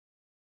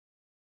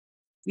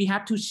We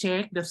have to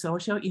shake the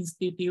social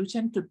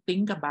institution to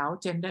think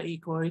about gender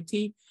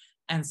equality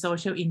and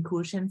social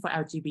inclusion for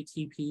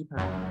LGBT people.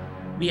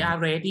 We are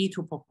ready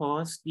to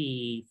propose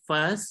the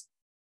first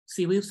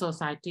civil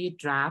society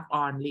draft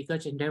on legal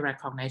gender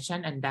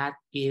recognition, and that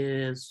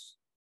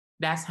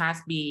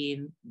has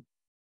been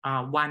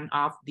one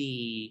of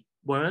the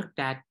work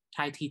that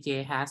Thai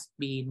TJ has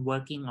been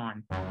working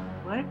on.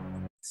 Work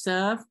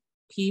serve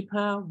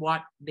people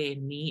what they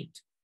need,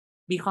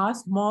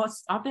 because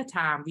most of the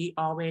time we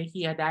always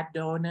hear that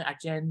donor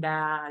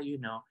agenda,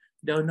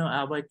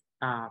 donor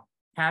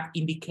have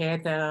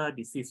indicator.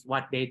 This is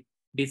what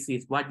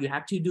you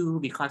have to do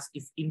because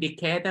it's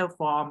indicator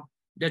from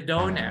the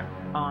donor.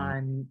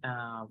 On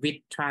with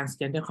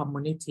transgender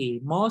community,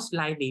 most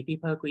likely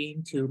people are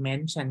going to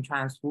mention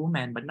trans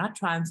woman, but not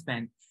trans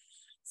men.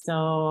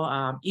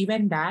 So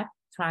even that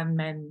trans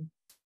men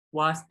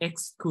was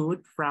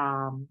excluded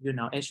from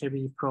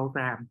HIV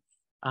program,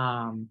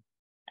 and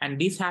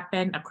this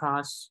happened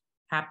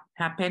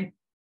happened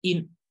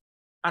in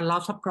a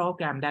lot of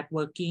programs that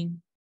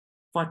working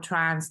for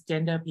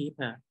transgender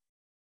people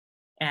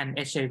and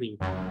HIV.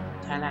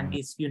 Thailand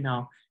is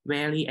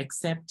very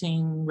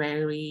accepting,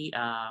 very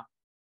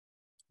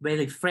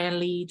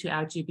friendly to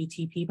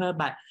LGBT people,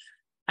 but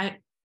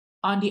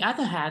on the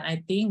other hand,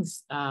 I think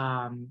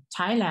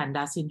Thailand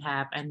doesn't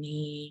have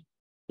any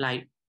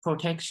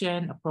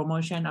protection or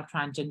promotion of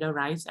transgender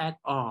rights at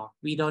all.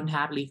 We don't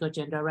have legal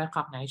gender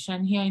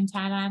recognition here in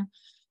Thailand.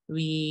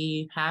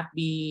 We have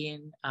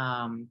been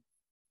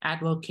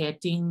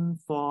advocating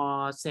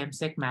for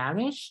same-sex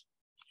marriage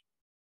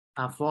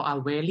for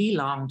a very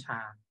long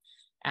time,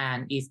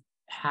 and it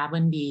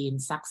haven't been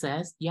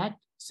success yet.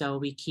 So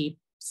we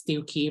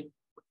still keep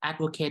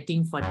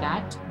advocating for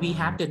that. We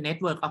have the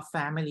network of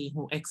family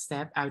who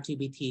accept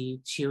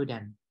LGBT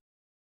children.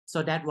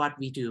 So that's what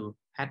we do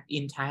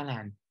in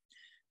Thailand,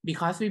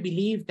 because we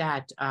believe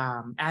that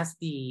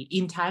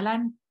in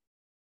Thailand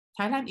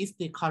is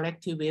the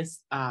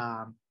collectivist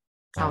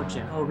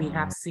culture. So we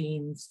have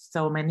seen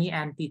so many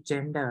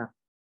anti-gender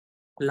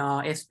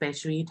law,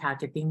 especially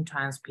targeting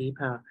trans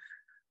people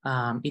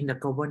in the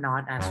global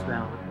north as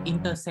well.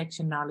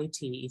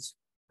 Intersectionality is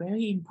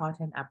very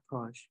important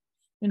approach.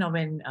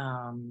 When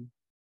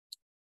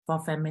for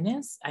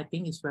feminists, I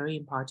think it's very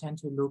important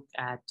to look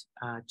at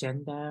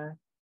gender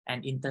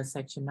and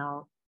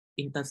intersectionality.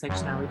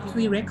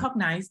 We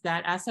recognize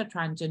that as a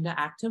transgender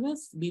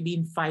activist, we've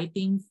been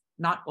fighting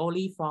not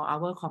only for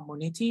our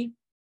community,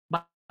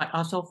 but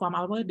also from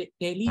our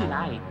daily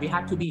life. We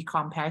have to be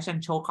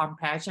compassionate, show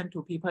compassion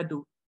to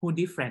people who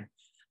different,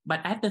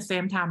 but at the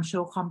same time,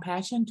 show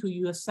compassion to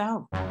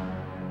yourself.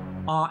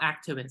 All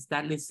activists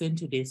that listen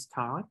to this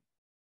talk,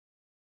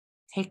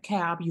 take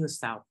care of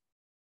yourself.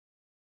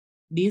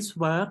 This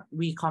work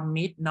we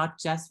commit not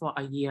just for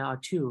a year or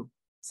two.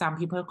 Some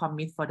people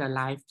commit for the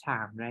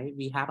lifetime, right?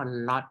 We have a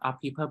lot of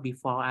people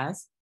before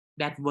us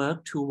that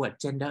work toward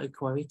gender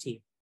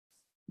equality.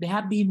 They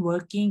have been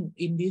working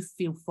in this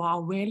field for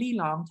a very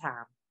long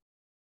time.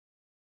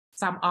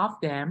 Some of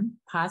them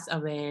passed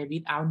away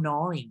without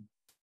knowing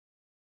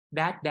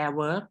that their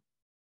work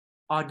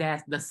or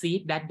that the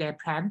seed that they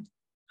plant,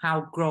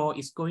 how grow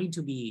is going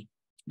to be.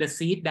 The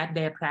seed that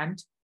they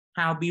plant,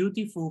 how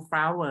beautiful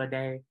flower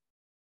they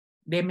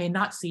may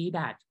not see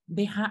that.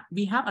 We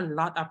have a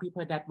lot of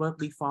people that work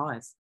before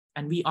us,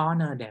 and we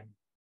honor them.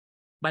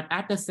 But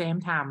at the same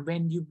time,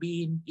 when you've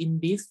been in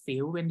this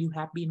field, when you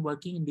have been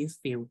working in this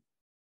field,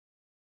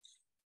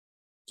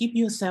 give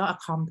yourself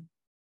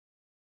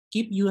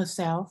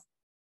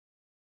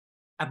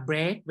a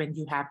break when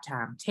you have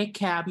time. Take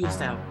care of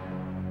yourself.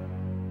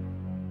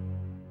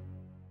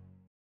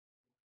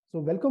 So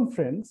welcome,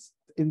 friends,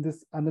 in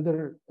this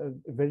another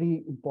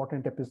very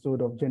important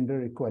episode of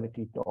Gender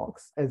Equality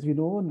Talks. As you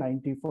know,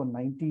 90 for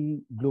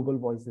 90 Global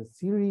Voices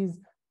series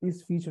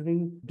is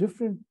featuring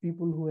different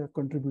people who have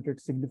contributed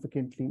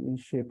significantly in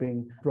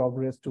shaping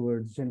progress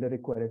towards gender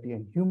equality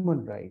and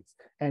human rights.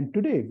 And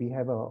today we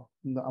have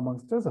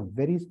amongst us a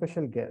very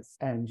special guest,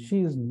 and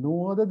she is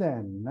no other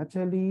than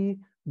Nachale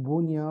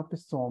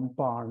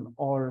Boonyapisomparn,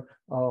 or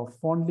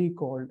fondly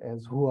called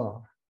as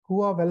Hua.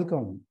 Hua,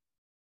 welcome.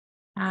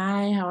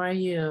 Hi, how are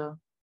you?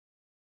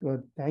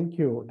 Good, thank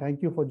you.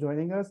 Thank you for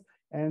joining us.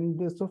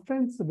 And so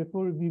friends,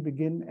 before we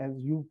begin,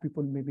 as you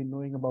people may be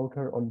knowing about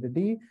her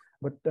already,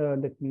 but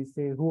let me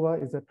say Hua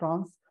is a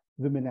trans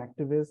women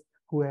activist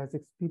who has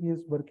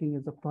experience working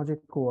as a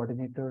project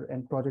coordinator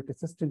and project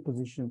assistant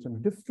positions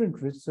on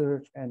different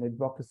research and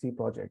advocacy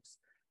projects.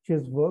 She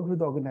has worked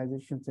with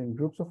organizations and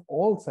groups of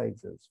all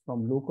sizes,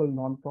 from local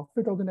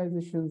non-profit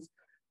organizations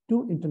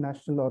to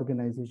international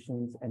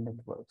organizations and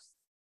networks.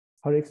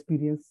 Her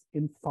experience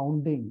in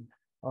founding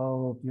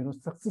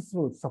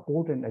successful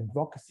support and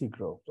advocacy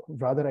groups,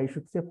 rather I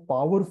should say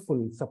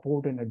powerful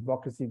support and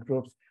advocacy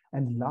groups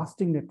and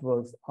lasting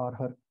networks, are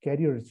her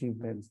career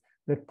achievements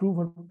that prove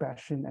her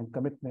passion and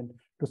commitment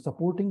to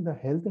supporting the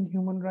health and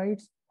human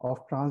rights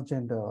of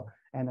transgender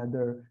and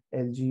other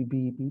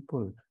LGBT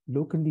people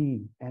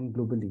locally and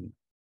globally.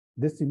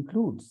 This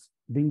includes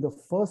being the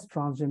first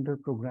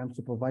transgender program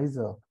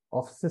supervisor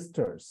of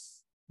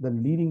Sisters, the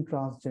leading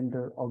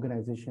transgender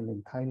organization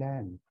in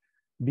Thailand,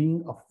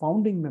 being a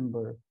founding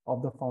member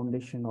of the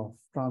Foundation of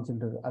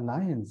Transgender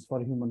Alliance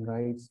for Human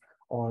Rights,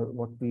 or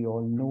what we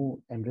all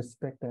know and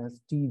respect as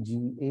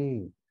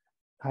TGA,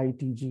 Thai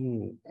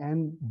TGA,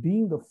 and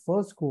being the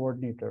first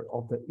coordinator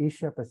of the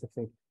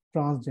Asia-Pacific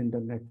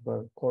Transgender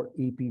Network, or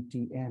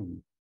APTN.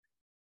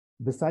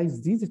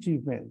 Besides these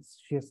achievements,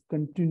 she has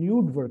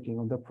continued working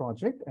on the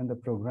project and the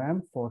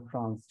program for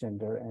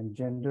transgender and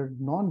gender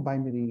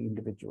non-binary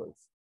individuals.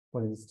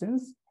 For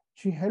instance,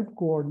 she helped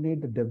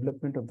coordinate the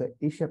development of the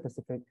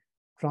Asia-Pacific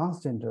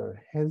Transgender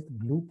Health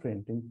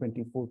Blueprint in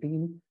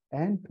 2014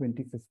 and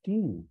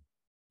 2015.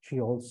 She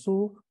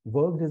also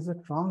worked as a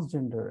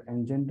transgender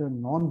and gender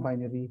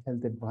non-binary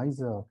health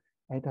advisor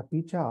at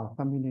Apicha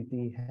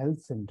Community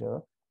Health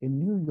Center in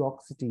New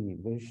York City,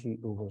 where she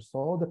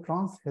oversaw the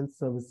trans health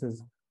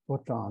services for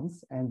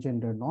trans and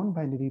gender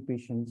non-binary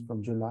patients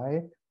from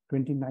July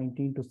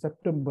 2019 to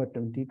September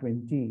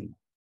 2020.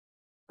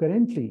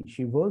 Currently,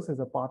 she works as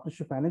a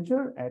partnership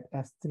manager at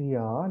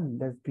Astria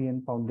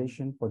Lesbian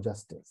Foundation for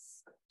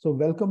Justice. So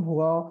welcome,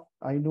 Hua.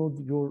 I know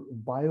your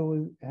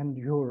bio and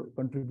your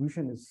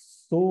contribution is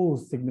so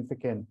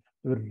significant.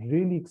 We're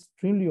really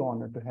extremely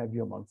honored to have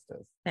you amongst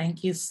us.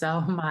 Thank you so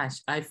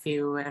much. I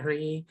feel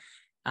very,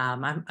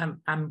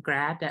 I'm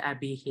glad that I'll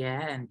be here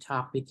and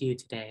talk with you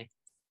today.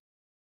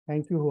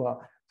 Thank you, Hua.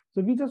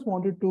 So we just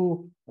wanted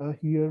to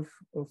hear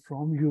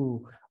from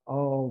you.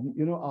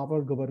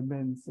 Our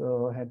governments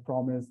had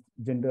promised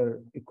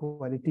gender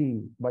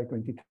equality by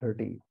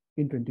 2030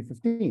 in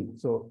 2015.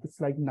 So it's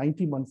like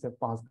 90 months have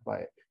passed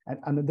by and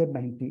another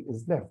 90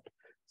 is left.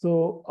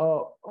 So,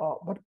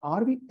 but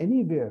are we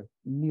anywhere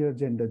near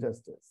gender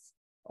justice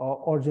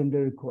or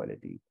gender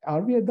equality?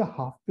 Are we at the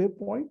halfway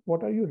point?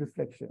 What are your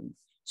reflections?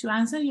 To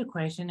answer your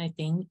question, I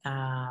think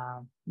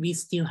we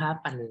still have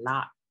a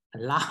lot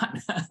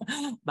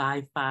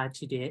by far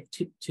to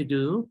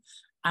do.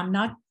 I'm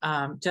not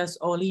just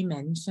only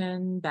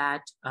mention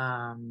that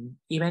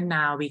even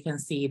now we can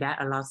see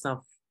that a lot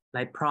of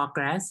like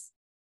progress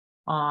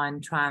on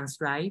trans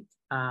rights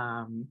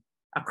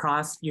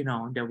across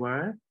the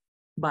world,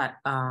 but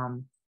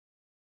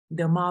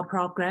the more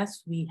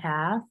progress we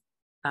have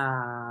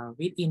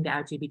within the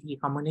LGBT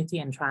community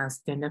and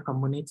transgender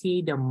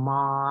community, the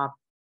more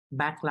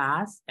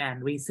backlash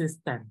and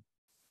resistance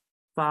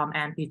from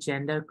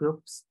anti-gender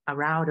groups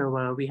around the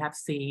world. We have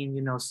seen,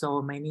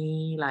 so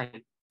many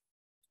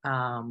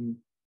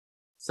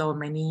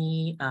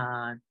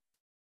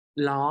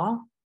law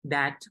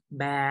that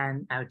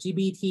ban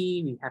LGBT.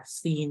 We have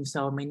seen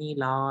so many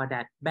law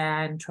that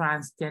ban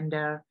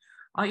transgender,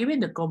 or even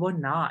the global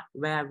north,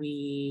 where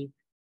we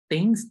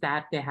think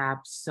that they have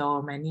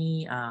so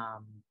many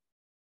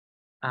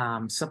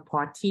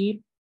supportive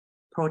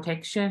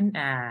protection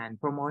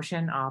and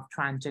promotion of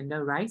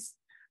transgender rights.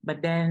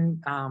 But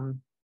then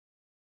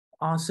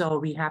also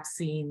we have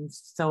seen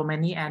so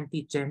many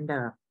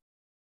anti-gender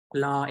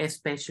law,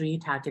 especially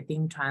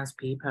targeting trans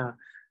people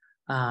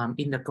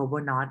in the global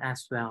north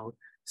as well.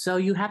 So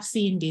you have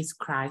seen this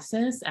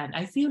crisis, and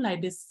I feel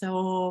like there's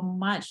so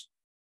much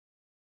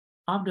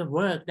of the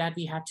work that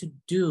we have to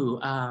do.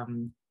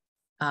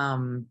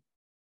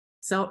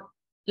 So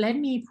let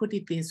me put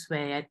it this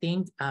way. I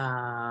think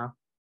at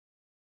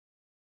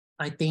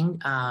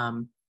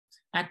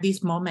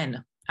this moment,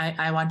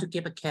 I want to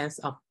give a case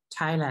of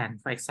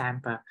Thailand, for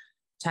example.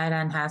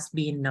 Thailand has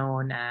been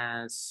known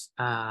as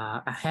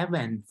a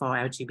heaven for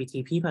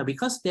LGBT people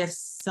because there's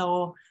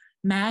so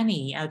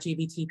many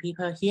LGBT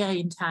people here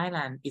in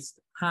Thailand. It's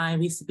high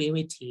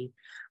visibility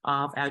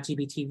of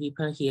LGBT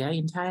people here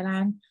in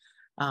Thailand.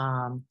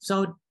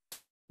 So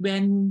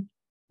when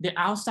the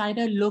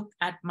outsider look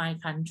at my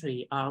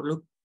country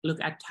or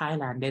look at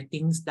Thailand, they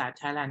think that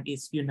Thailand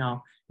is,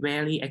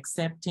 very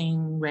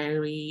accepting,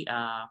 very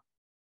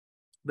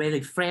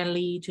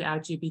friendly to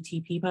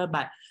LGBT people.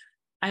 But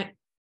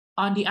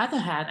on the other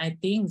hand, I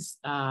think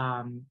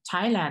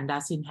Thailand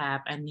doesn't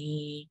have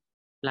any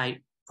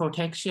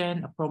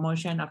protection or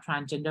promotion of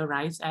transgender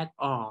rights at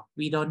all.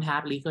 We don't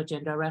have legal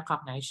gender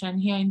recognition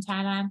here in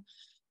Thailand.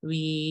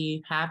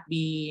 We have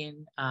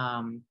been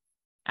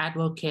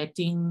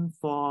advocating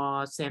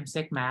for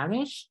same-sex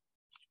marriage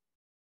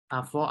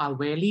for a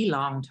very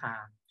long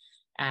time,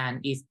 and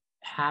it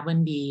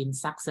haven't been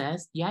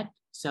success yet.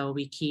 So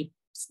we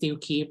still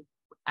keep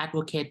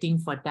advocating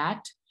for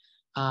that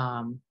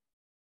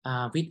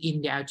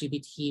within the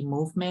LGBT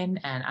movement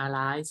and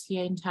allies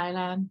here in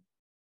Thailand.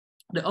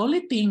 The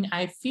only thing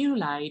I feel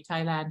like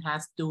Thailand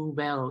has to do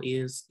well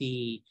is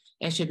the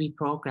HIV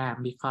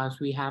program,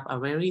 because we have a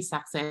very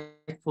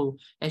successful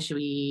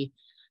HIV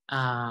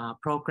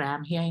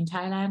program here in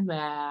Thailand,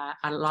 where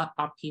a lot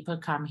of people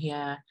come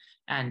here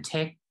and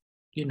take,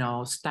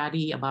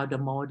 study about the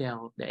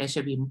model, the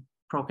HIV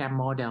program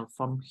model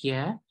from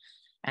here,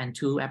 and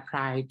to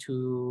apply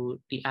to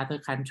the other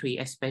country,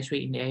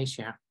 especially in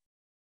Asia.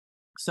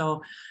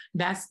 So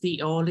that's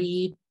the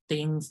only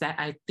things that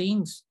I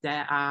think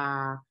there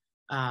are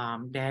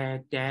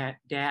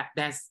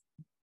that's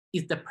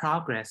is the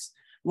progress.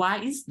 Why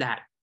is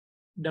that?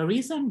 The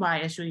reason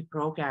why HRE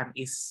program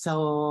is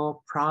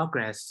so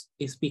progress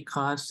is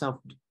because of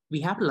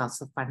we have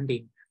lots of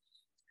funding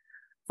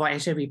for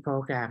HRE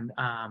program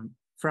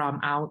from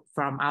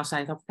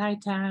outside of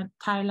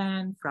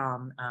Thailand,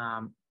 from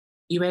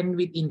even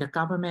within the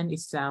government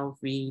itself,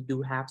 we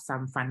do have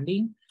some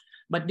funding,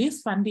 but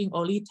this funding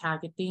only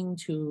targeting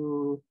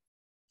to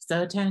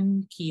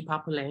certain key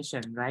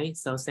population, right?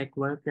 So sex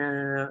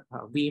worker,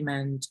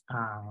 women,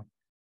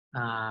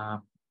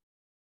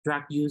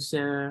 drug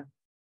user,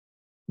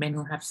 men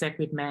who have sex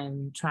with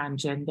men,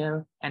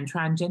 transgender, and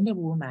transgender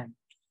women.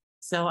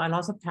 So a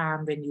lot of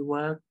time when you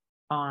work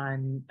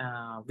on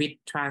with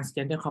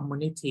transgender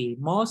community,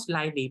 most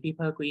likely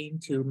people are going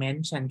to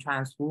mention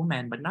trans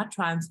women, but not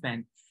trans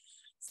men.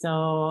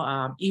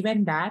 So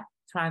even that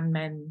trans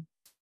men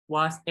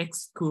was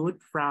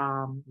excluded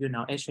from,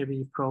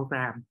 HIV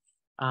program.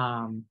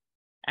 And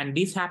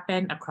this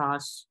happened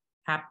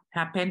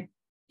happened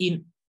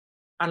in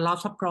a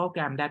lot of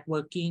programs that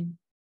working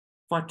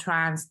for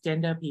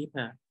transgender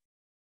people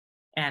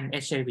and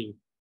HIV.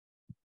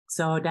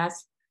 So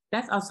that's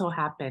also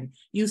happened.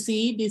 You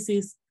see,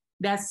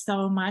 that's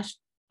so much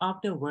of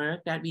the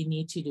work that we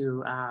need to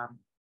do.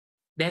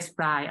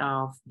 Despite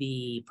of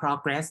the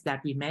progress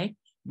that we make,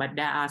 but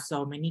there are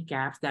so many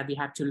gaps that we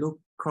have to look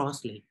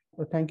closely.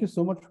 Well, thank you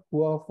so much,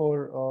 Hua,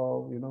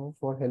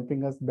 for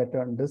helping us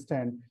better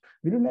understand.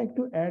 Would you like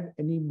to add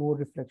any more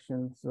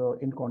reflections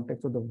in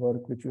context of the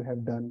work which you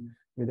have done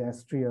with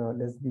Astria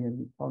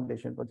Lesbian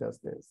Foundation for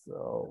Justice?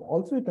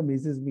 Also, it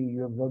amazes me.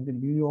 You have worked in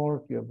New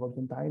York, you have worked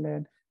in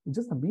Thailand. It's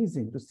just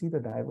amazing to see the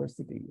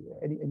diversity.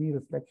 Any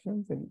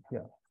reflections? And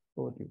yeah,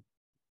 over to you.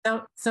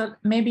 So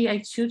maybe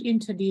I should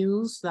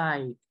introduce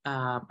like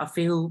a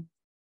few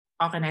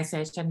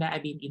organizations that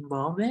I've been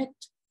involved with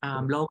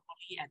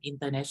locally and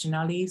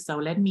internationally. So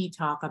let me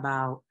talk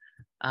about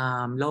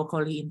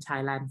locally in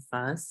Thailand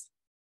first.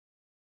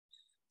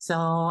 So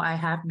I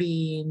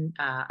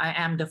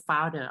am the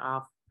founder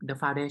of the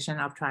Foundation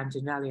of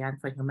Transgender Alliance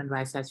for Human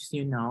Rights, as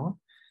you know.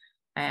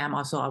 I am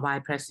also a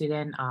vice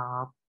president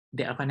of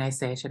the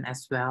organization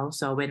as well.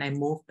 So when I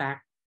moved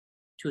back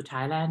to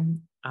Thailand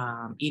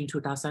in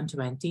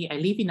 2020, I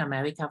lived in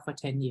America for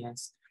 10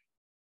 years.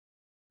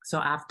 So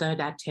after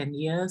that 10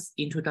 years,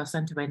 in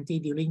 2020,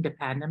 during the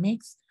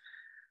pandemics,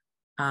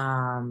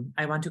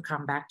 I want to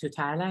come back to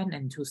Thailand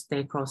and to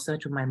stay closer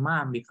to my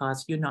mom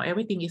because,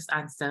 everything is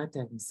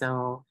uncertain.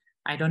 So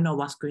I don't know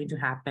what's going to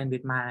happen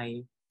with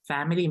my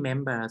family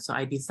members. So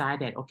I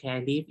decided, okay, I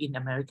live in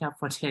America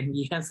for 10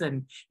 years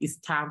and it's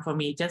time for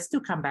me just to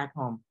come back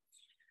home.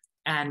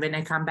 And when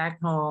I come back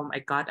home, I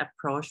got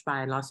approached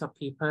by lots of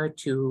people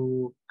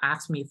to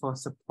ask me for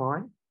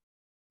support.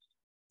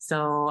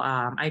 So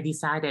I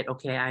decided,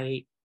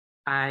 okay,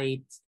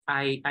 I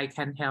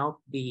can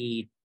help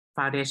the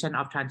Foundation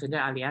of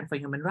Transgender Alliance for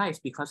Human Rights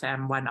because I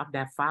am one of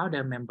their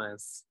founder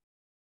members.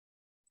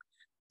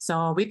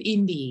 So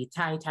within the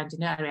Thai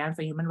Transgender Alliance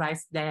for Human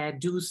Rights, they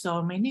do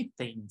so many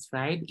things,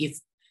 right?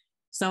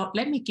 So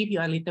let me give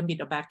you a little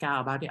bit of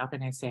background about the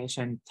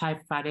organization. Thai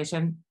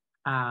Foundation,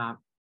 the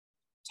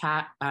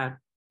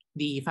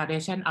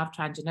Foundation of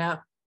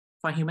Transgender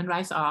for Human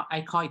Rights, or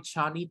I call it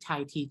shortly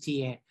Thai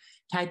TGA.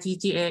 Thai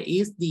TGA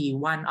is the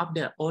one of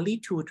the only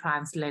two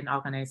transland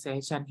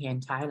organization here in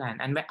Thailand.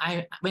 And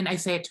when I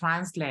say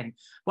transland,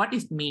 what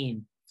it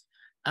mean?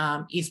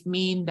 It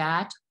mean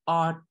that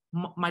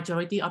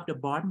majority of the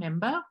board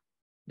member,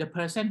 the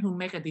person who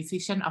make a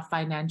decision of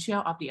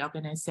financial of the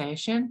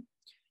organization,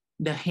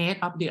 the head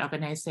of the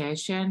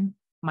organization,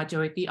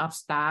 majority of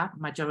staff,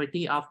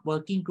 majority of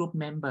working group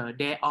member,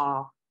 they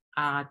all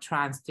are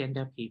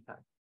transgender people.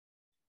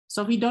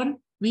 So we don't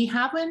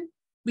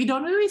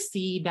really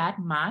see that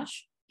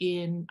much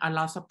in a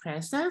lot of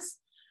places,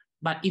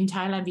 but in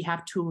Thailand, we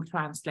have two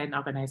transland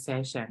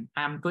organizations.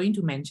 I'm going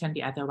to mention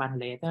the other one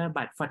later,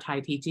 but for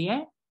Thai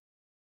TGA,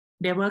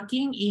 they're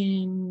working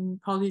in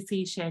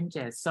policy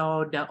changes.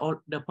 So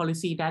the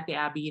policy that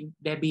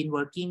they've been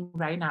working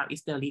right now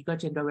is the legal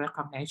gender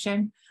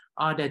recognition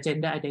or the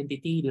gender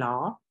identity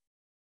law.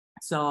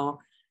 So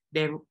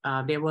they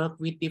work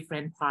with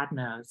different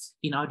partners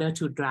in order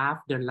to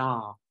draft the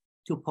law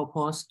to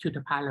propose to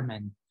the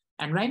parliament.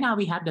 And right now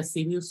we have the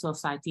civil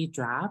society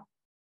draft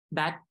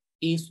that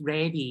is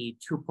ready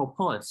to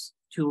propose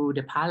to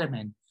the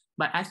parliament.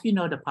 But as you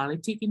know, the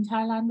politics in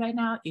Thailand right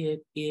now,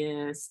 it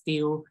is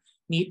still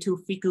need to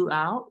figure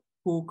out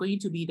who's going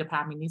to be the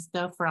prime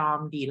minister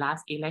from the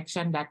last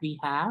election that we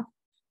have.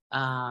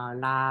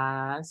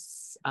 I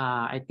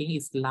think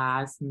it's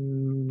last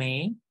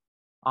May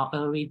or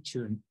early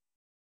June.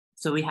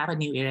 So we have a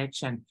new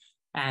election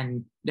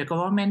and the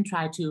government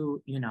try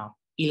to,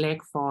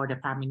 elect for the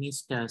prime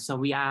minister. So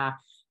we are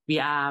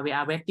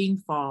waiting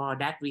for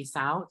that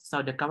result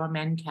so the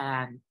government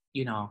can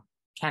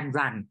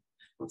run.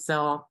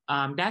 So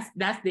that's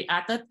the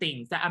other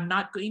things that I'm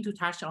not going to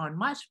touch on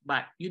much,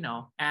 but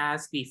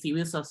as the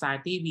civil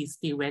society, we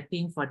still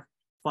waiting for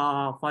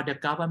the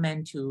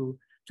government to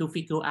to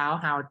figure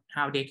out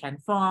how they can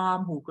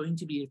form, who's going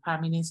to be the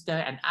prime minister.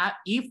 And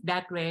if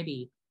that's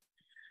ready,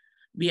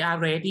 we are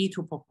ready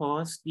to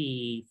propose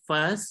the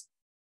first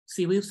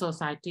civil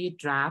society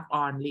draft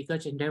on legal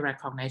gender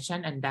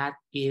recognition. And that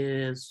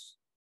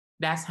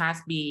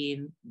has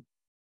been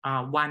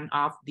one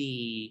of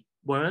the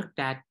work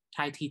that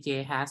Thai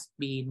TJ has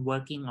been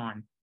working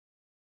on.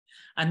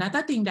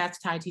 Another thing that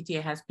Thai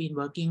TJ has been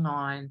working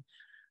on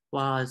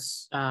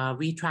was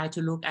we try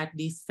to look at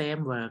this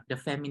framework, the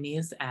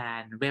feminist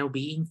and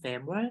well-being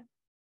framework,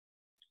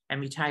 and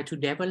we try to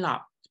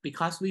develop,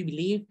 because we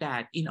believe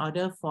that in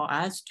order for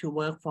us to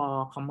work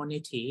for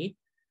community,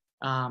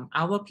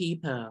 our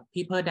people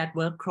that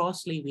work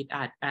closely with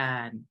us,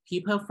 and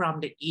people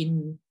from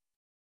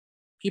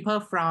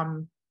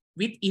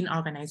within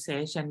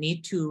organization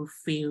need to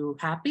feel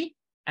happy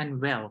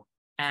and well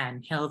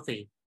and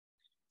healthy.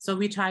 So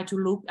we try to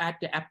look at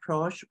the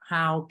approach,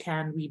 how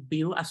can we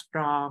build a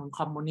strong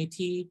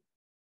community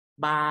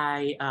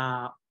by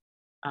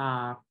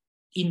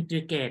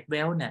integrate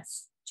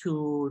wellness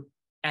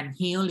and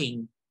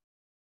healing.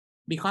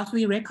 Because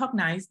we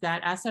recognize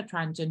that as a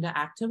transgender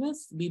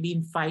activist, we've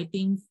been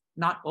fighting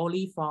not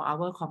only for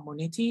our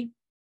community,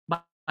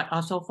 but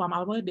also from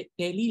our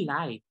daily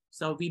life.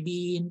 So we've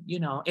been,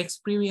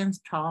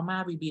 experienced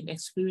trauma, we've been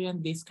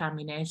experienced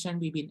discrimination,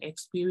 we've been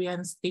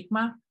experienced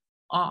stigma,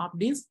 all of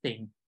these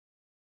things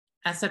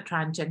as a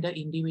transgender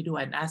individual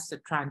and as a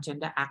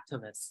transgender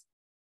activist.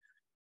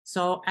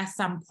 So at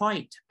some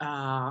point,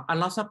 a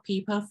lot of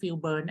people feel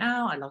burned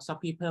out, a lot of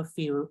people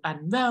feel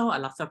unwell, a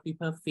lot of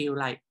people feel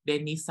like they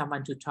need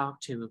someone to talk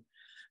to.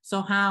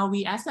 So how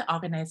we as an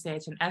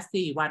organization, as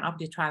one of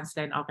the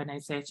transgender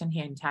organization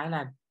here in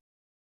Thailand,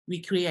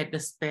 we create the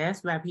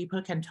space where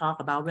people can talk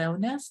about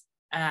wellness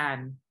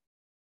and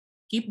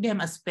give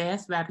them a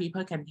space where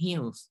people can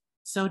heal.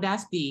 So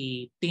that's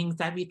the things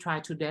that we try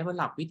to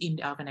develop within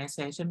the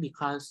organization,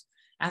 because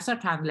as a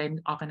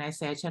transgender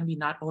organization, we're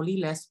not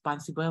only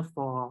responsible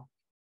for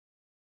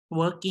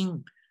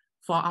working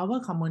for our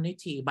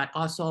community, but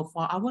also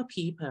for our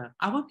people.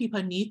 Our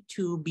people need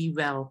to be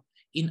well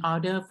in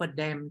order for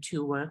them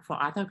to work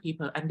for other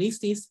people. And this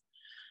is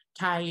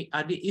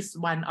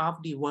one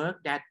of the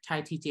work that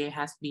Thai TJ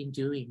has been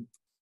doing.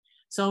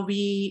 So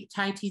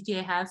Thai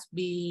TJ has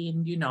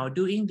been,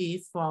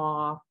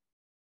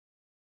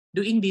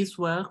 doing this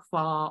work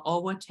for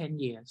over 10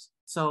 years.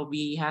 So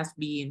we has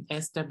been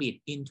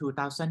established in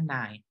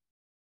 2009.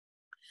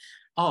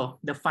 Oh,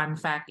 the fun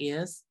fact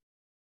is,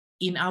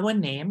 in our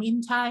name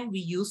in Thai, we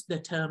use the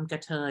term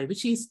Kathoy,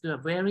 which is the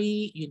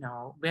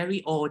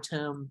very old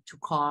term to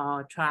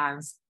call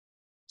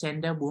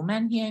transgender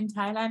woman here in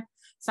Thailand.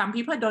 Some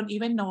people don't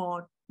even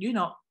know,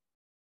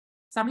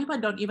 some people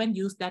don't even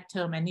use that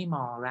term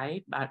anymore,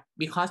 right? But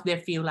because they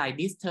feel like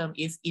this term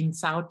is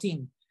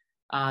insulting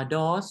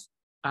those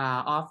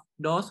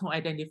who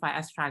identify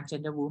as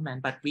transgender women,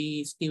 but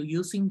we still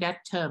using that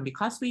term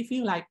because we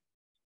feel like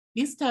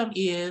this term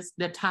is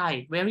the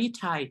Thai, very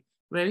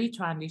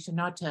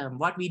traditional term.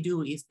 What we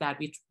do is that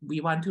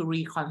we want to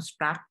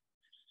reconstruct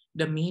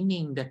the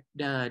meaning,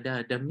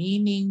 the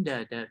meaning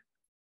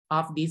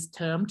of this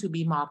term to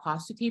be more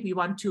positive. We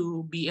want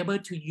to be able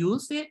to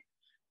use it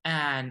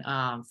and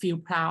feel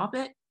proud of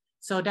it.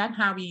 So that's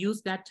how we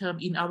use that term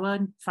in our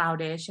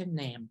foundation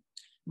name.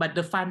 But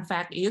the fun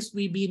fact is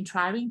we've been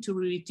trying to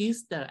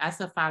register as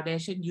a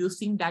foundation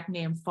using that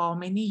name for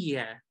many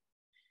years.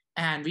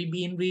 And we've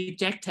been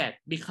rejected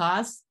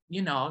because,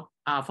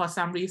 for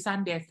some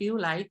reason, they feel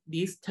like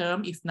this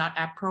term is not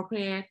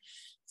appropriate.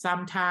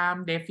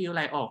 Sometimes they feel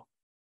like, oh,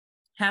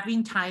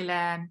 having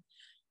Thailand,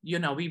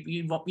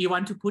 we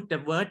want to put the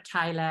word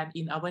Thailand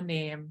in our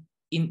name,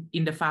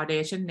 in the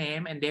foundation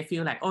name, and they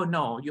feel like, oh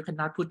no, you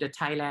cannot put the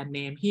Thailand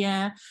name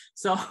here.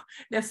 So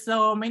there's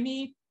so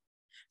many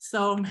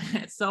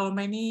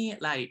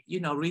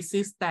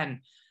resistance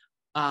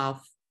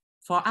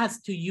for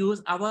us to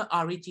use our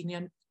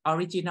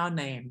original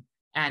name.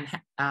 And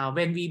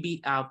when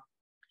we've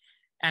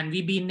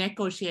been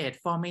negotiate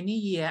for many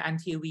years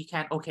until we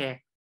can,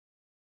 okay,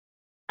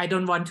 I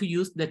don't want to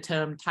use the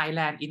term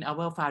Thailand in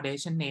our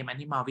foundation name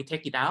anymore, we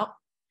take it out.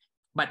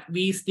 But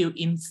we still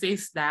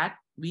insist that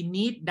we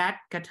need that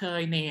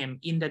Kathoy name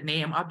in the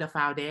name of the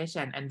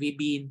foundation, and we've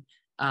been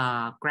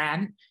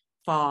grant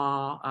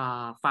for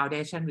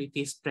foundation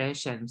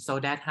registration. So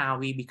that's how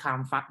we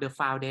become the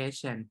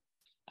foundation,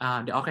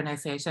 the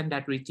organization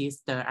that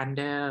register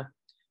under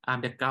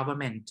the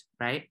government,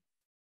 right?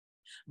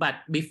 But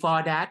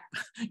before that,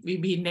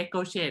 we've been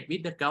negotiate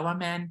with the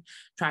government,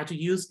 try to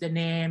use the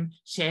name,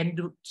 change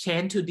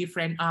to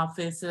different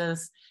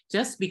offices,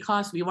 just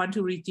because we want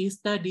to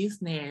register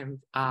this name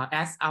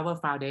as our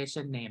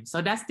foundation name.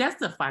 So that's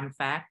just a fun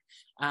fact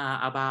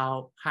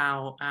about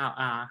how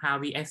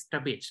we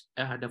establish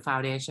the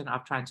Foundation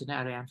of Transgender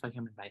Alliance for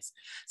Human Rights.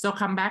 So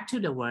come back to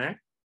the work.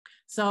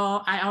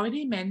 So I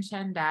already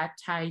mentioned that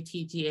Thai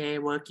TTA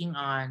working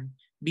on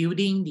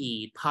building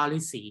the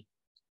policy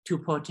to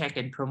protect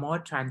and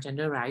promote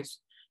transgender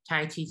rights.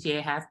 Thai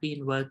TTA have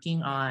been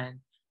working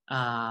on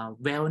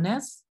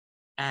wellness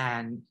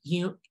and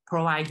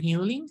provide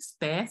healing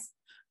space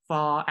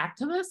for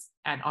activists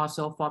and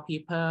also for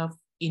people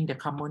in the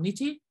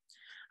community.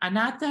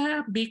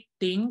 Another big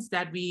things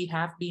that we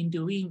have been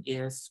doing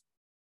is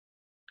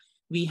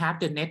we have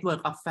the network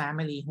of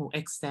family who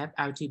accept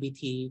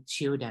LGBT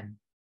children.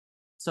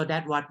 So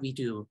that's what we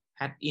do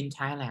in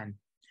Thailand,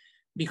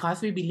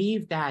 because we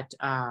believe that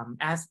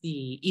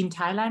in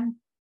Thailand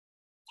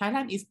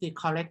is the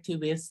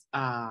collectivist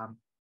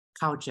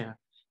culture,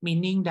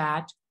 meaning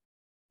that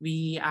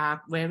we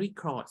are very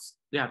close.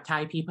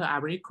 Thai people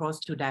are very close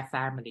to their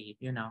family,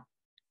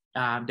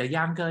 the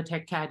younger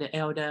take care of the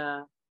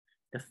elder,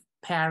 the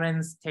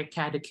parents take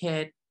care of the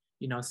kid,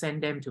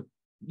 send them to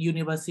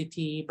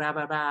university, blah,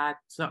 blah, blah.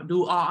 So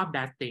do all of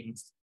that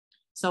things.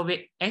 So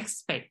we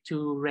expect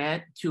to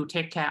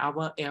take care of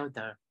our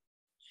elder.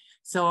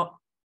 So,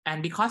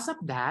 and because of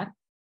that,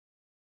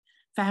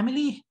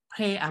 family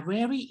play a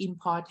very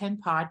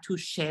important part to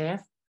shape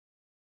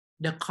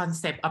the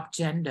concept of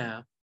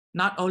gender.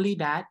 Not only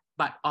that,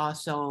 but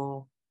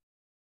also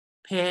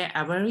play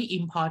a very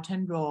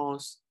important role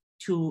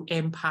to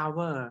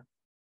empower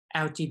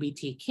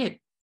LGBT kids.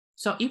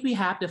 So if we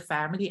have the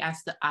family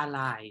as the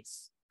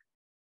allies,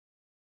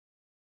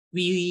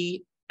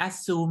 we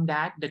assume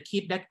that the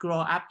kids that grow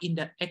up in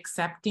the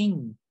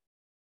accepting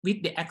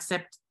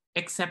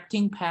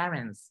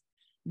parents,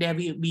 they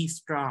will be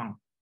strong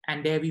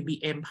and they will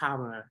be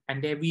empowered,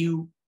 and they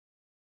will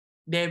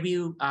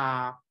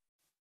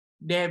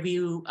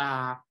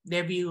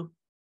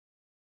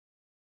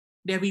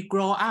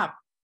grow up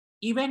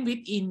even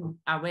within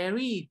a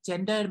very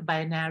gender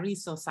binary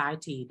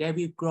society. They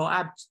will grow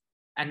up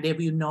and they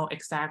will know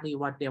exactly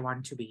what they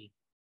want to be.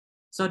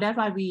 So that's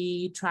why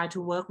we try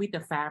to work with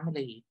the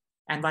family.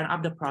 And one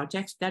of the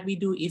projects that we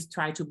do is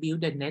try to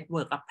build a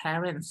network of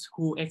parents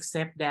who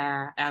accept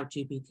their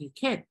LGBT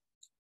kids,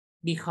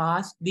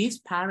 because these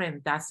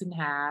parents doesn't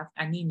have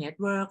any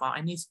network or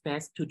any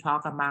space to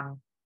talk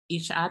among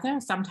each other.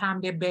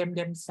 Sometimes they blame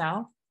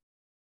themselves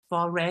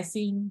for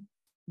raising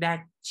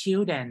their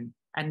children,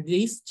 and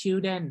these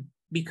children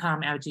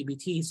become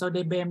LGBT, so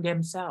they blame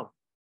themselves.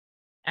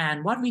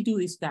 And what we do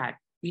is that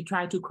we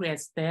try to create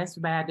space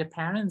where the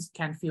parents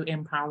can feel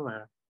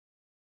empowered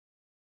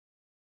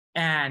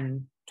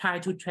and try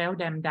to tell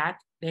them that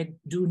they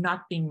do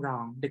nothing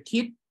wrong. The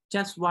kids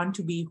just want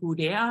to be who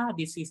they are.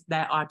 This is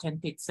their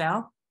authentic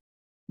self.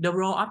 The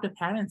role of the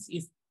parents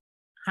is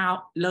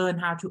learn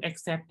how to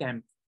accept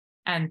them.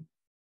 And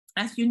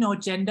as you know,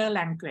 gender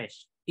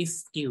language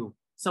is skill.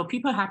 So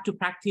people have to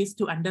practice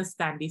to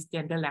understand these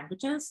gender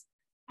languages.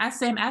 As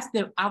same as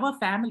our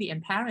family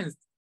and parents,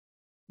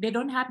 they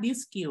don't have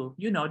this skill,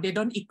 they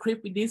don't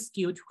equip with this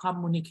skill to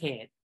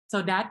communicate.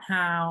 So that's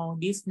how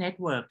this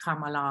network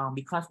come along,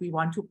 because we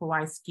want to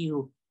provide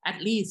skill,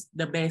 at least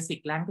the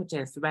basic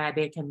languages where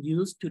they can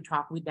use to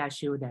talk with their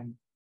children.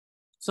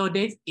 So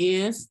this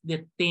is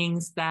the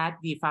things that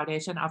the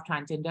Foundation of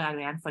Transgender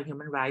Alliance for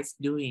Human Rights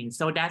doing.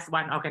 So that's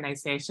one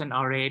organization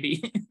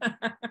already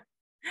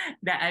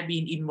that I've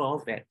been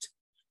involved with.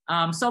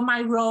 So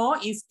my role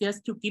is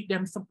just to give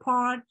them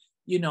support.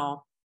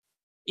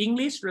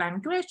 English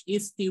language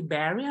is still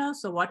barrier.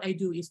 So what I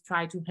do is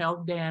try to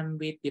help them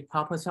with the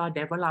proposal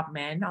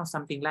development or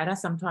something like that.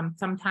 Sometimes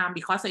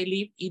because I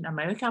live in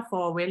America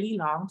for a very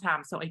long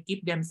time, so I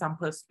give them some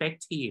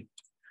perspective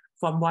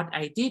from what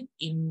I did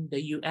in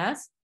the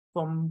US,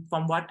 from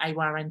what I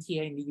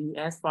volunteer in the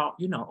US for,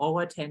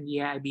 over 10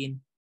 years. I've been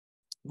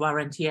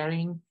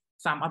volunteering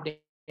some of the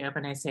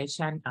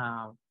organization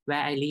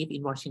where I live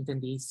in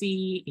Washington,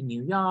 DC, in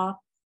New York,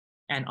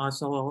 and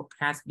also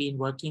has been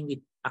working with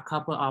a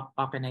couple of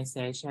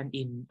organizations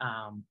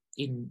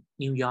in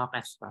New York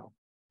as well.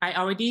 I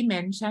already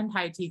mentioned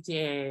Thai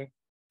TJ.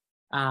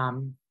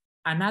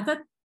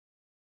 Another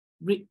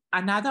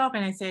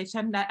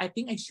organization that I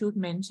think I should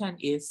mention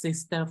is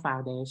Sister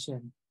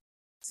Foundation.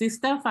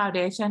 Sister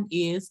Foundation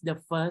is the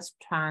first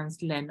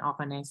trans-led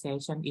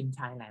organization in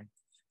Thailand.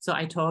 So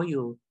I told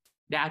you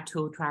there are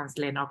 2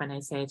 trans-led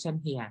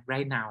organizations here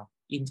right now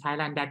in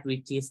Thailand that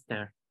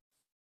register,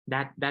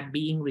 that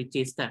being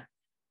registered.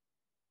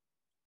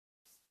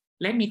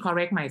 Let me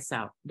correct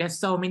myself. There's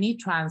so many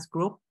trans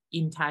groups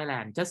in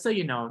Thailand. Just so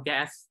you know,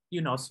 there's,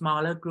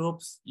 smaller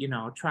groups,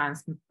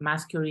 trans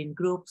masculine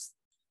groups.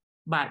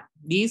 But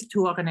these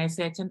 2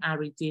 organizations are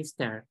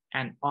registered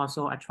and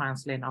also a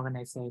trans-led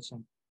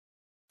organization.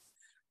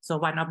 So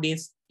one of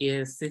these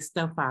is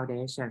Sister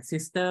Foundation.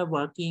 Sister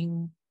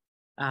working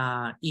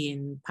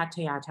in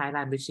Pattaya,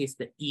 Thailand, which is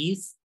the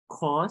east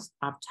coast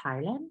of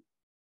Thailand.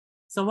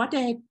 So what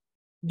they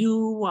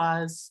do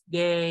was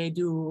they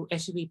do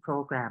HIV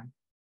program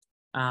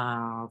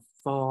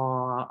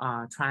for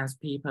trans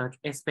people,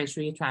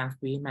 especially trans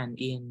women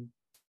in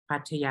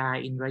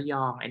Pattaya, in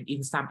Rayong, and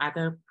in some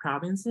other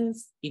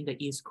provinces in the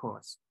East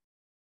Coast.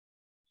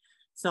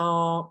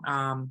 So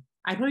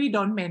I really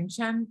don't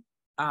mention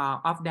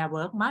of their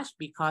work much,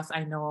 because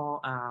I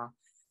know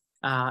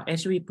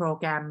HIV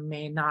program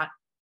may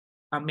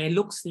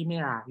look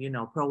similar,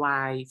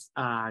 provide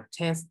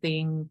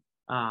testing,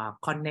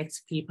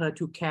 connect people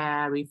to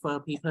care, refer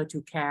people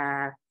to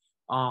care,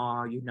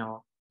 or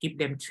give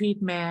them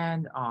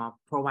treatment, or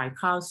provide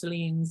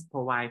counseling,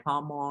 provide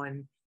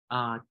hormone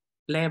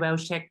level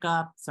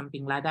checkup,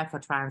 something like that for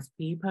trans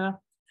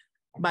people.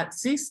 But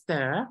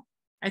sister,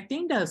 I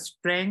think the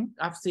strength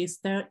of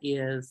sister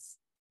is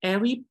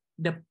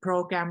the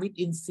program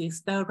within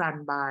sister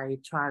run by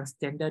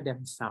transgender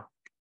themselves.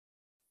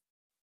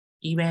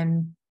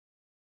 Even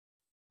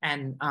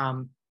and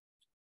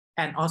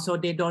also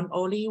they don't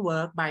only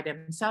work by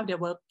themselves, they're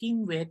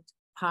working with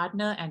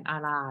partner and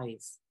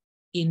allies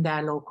in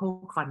their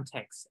local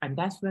context. And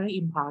that's very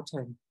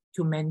important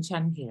to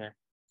mention here.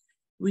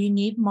 We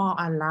need more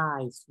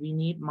allies, we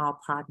need more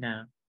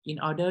partners in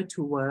order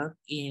to work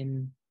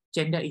in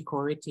gender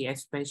equality,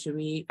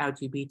 especially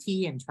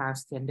LGBT and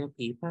transgender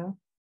people.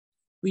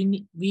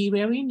 We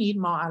really need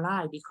more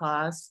allies,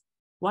 because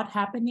what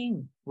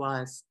happening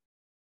was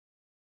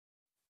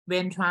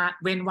when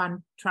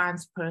one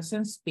trans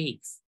person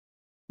speaks,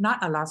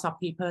 not a lot of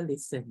people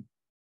listen.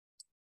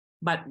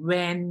 But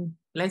when,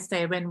 let's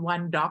say, when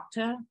one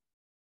doctor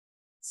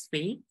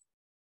speaks,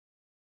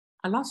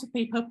 a lot of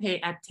people pay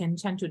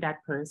attention to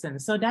that person.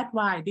 So that's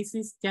why this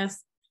is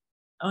just,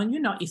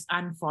 it's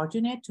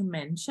unfortunate to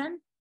mention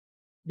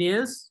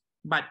this,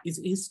 but it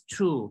is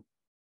true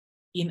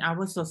in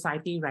our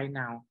society right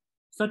now.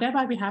 So that's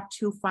why we have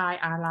to find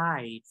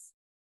allies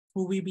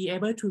who will be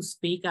able to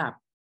speak up,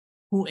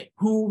 who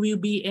will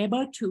be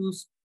able to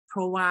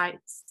provide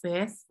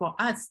space for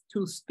us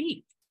to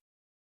speak.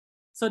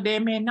 So they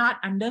may not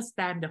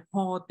understand the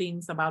whole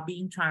things about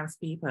being trans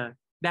people.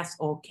 That's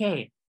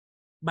okay.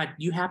 But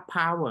you have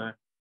power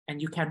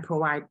and you can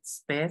provide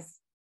space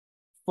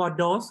for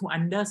those who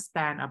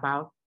understand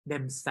about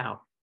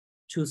themselves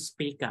to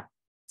speak up.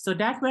 So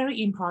that's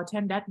very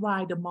important. That's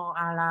why the more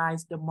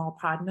allies, the more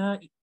partners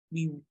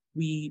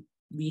we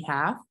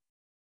have,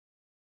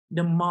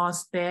 the more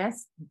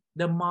space,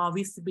 the more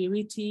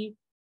visibility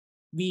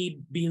we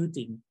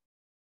building.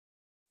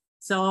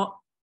 So,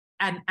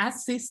 and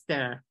as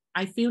sister,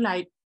 I feel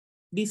like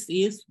this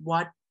is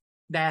what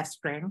their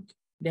strength.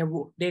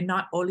 They're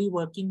not only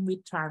working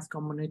with trans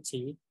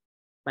community,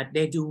 but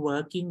they do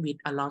working with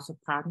a lot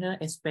of partners,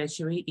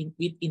 especially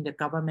within the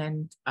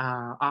government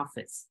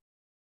office,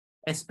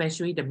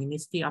 especially the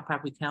Ministry of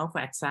Public Health,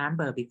 for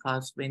example,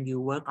 because when you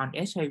work on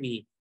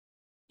HIV,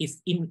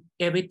 it's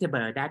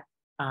inevitable that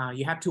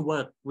you have to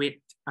work with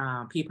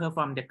people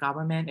from the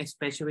government,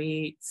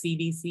 especially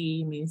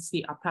CDC,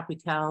 Ministry of Public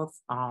Health,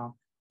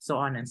 so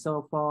on and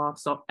so forth.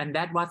 So, and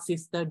that's what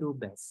sister do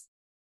best.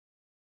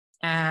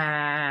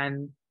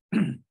 And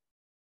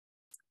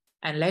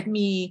and let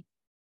me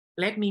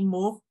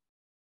move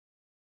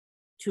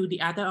to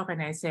the other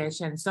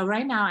organization. So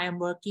right now I'm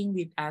working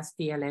with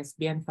Asia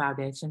Lesbian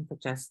Foundation for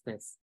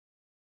Justice.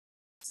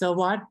 So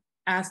what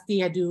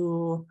Asia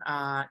do,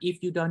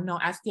 if you don't know,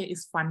 Asia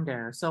is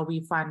funder. So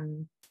we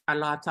fund a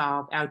lot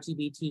of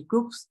LGBT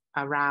groups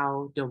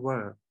around the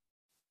world.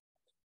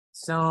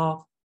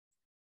 So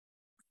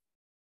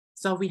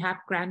we have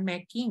grant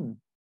making,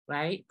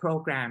 right,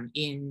 program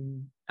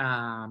in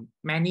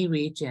many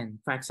regions.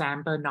 For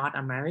example, North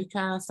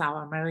America,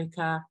 South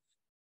America,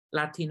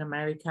 Latin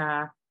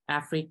America,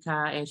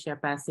 Africa,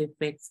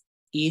 Asia-Pacific,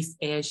 East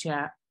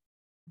Asia,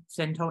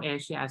 Central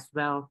Asia as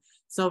well.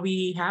 So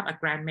we have a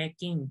grant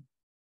making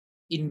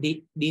in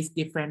these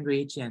different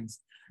regions.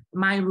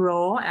 My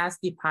role as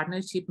the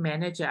partnership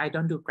manager, I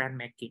don't do grant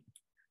making.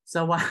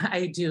 So what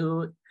I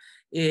do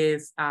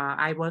is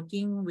I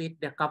working with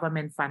the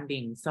government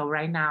funding. So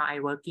right now I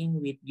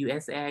working with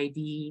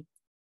USAID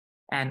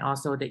and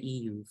also the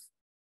EU.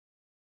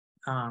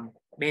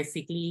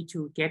 Basically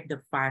to get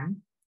the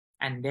fund,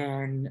 and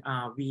then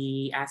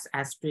we as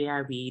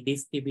Astria, we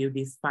distribute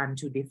this fund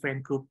to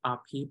different group of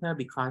people,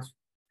 because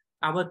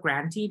our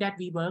grantee that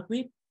we work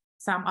with,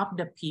 some of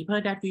the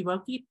people that we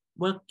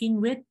working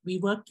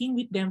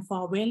with them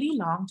for a very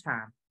long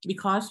time,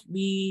 because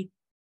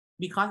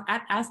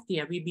at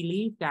Astria, we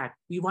believe that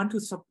we want to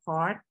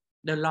support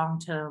the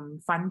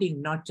long-term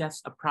funding, not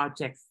just a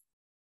project,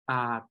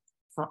 not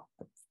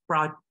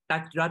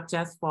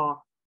just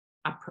for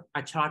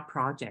a short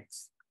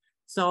projects.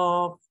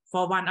 So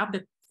for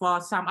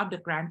some of the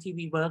grantee,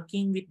 we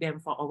working with them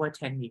for over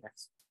 10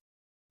 years,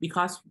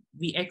 because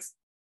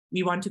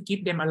we want to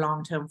give them a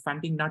long-term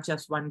funding, not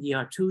just 1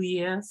 year or 2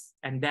 years,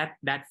 and that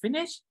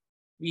finish.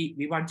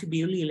 We want to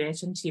build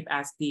relationship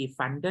as the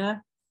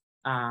funder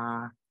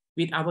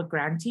with our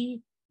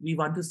grantee. We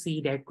want to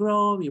see their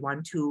grow. We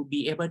want to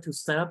be able to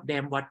serve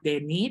them what they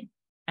need,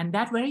 and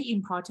that very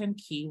important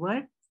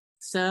keyword: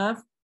 serve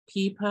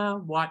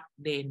people what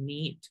they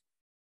need.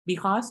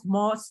 Because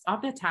most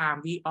of the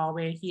time we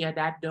always hear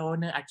that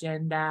donor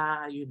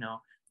agenda,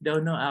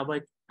 donor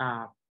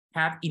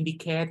have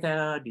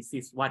indicator. This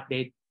is what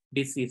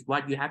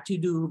you have to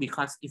do,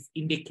 because it's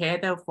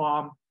indicator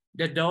from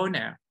the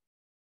donor.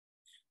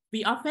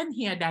 We often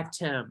hear that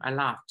term a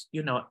lot,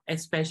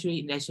 especially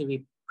in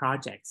HIV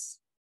projects.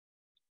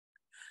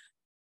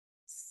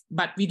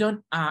 But we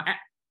don't.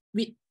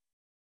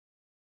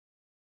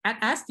 at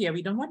Astia,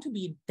 we don't want to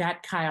be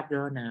that kind of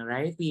donor,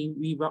 right?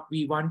 We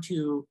want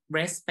to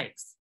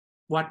respect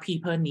what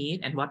people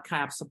need and what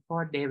kind of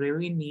support they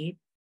really need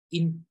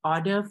in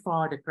order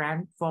for a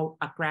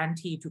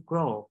grantee to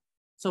grow.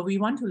 So we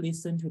want to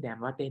listen to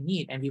them, what they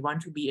need, and we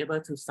want to be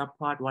able to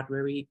support what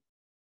really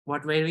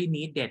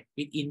needed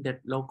within the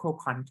local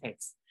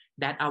context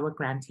that our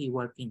grantee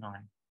working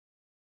on.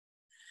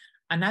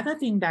 Another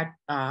thing that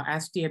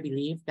Astia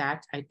believe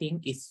that I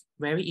think is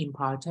very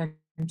important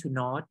to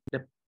note,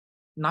 the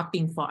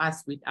nothing for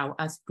us without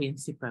us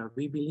principle.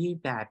 We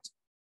believe that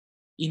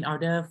in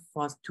order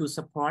to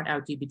support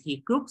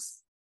LGBT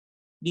groups,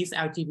 these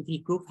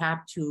LGBT groups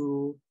have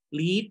to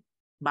lead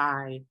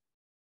by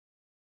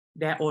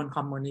their own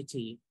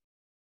community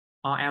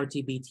or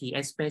LGBT,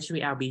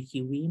 especially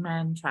LGBTQ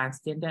women,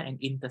 transgender, and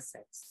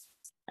intersex.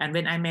 And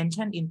when I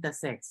mention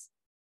intersex,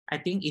 I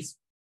think it's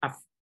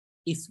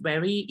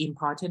very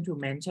important to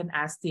mention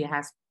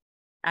Astia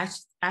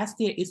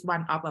is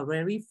one of a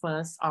very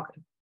first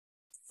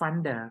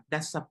funder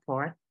that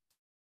support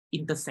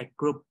intersex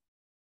group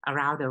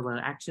around the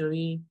world.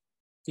 Actually,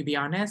 to be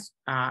honest,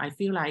 I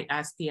feel like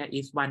Astia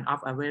is one of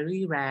a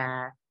very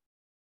rare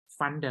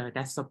funder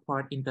that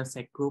support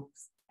intersex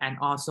groups and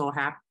also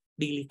have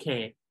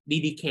dedicate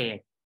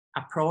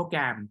a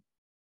program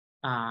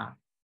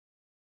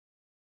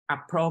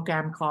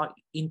called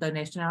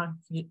International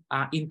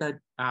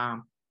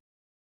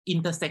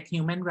Intersex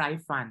Human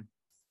Rights Fund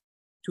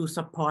to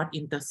support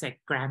intersex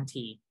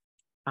grantee.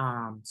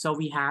 So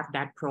we have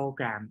that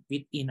program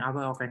within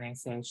our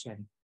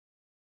organization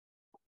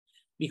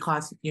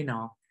because, you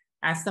know,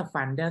 as the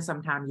funder,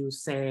 sometimes you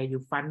say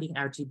you're funding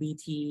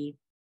LGBT,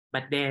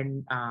 but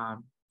then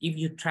if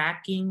you're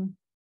tracking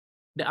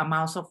the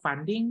amounts of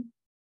funding,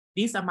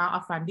 this amount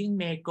of funding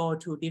may go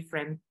to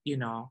different, you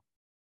know,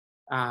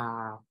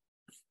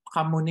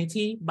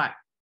 community, but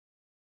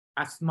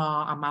a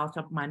small amount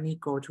of money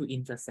go to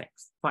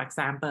intersex. For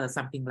example,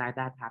 something like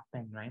that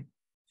happened, right?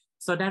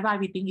 So that's why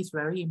we think it's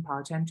very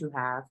important to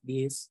have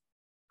this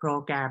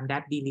program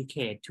that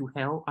dedicate to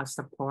help or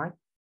support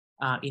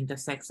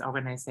intersex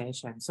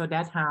organization. So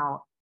that's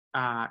how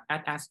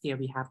at Astia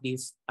we have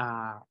this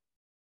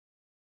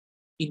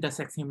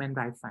Intersex Human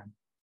Rights Fund.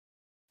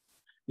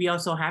 We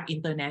also have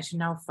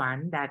international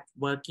fund that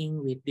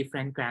working with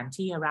different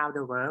grantee around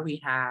the world.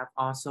 We have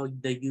also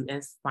the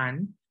US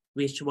fund,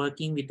 which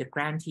working with the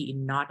grantee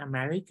in North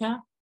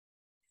America,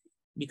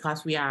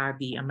 because we are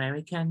the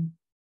American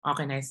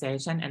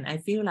organization. And I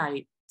feel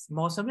like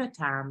most of the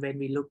time when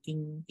we're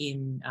looking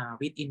in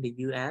within the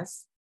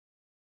US,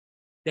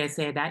 they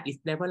say that it's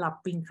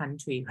developing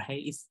country,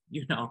 right? It's,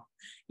 you know,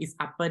 it's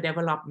upper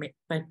development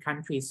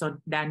country. So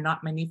there are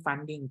not many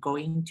funding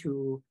going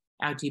to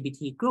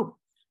LGBT group.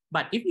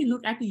 But if you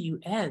look at the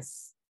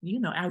US, you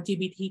know,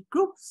 LGBT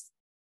groups,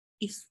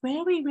 it's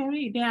very,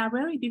 they are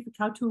very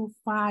difficult to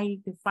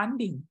find the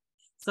funding.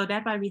 So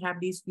that's why we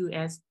have this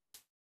US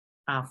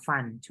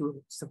fund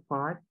to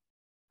support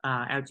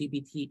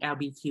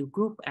LGBTQ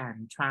group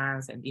and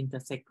trans and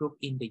intersex group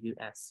in the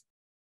US.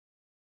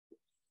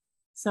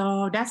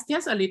 So that's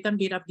just a little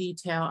bit of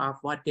detail of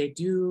what they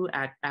do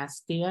at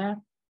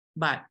Astia.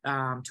 But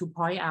to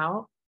point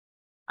out,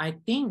 I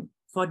think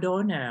for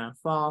donor,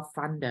 for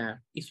funder,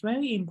 it's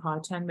very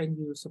important when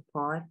you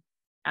support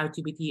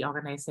LGBT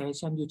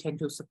organization, you tend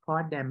to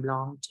support them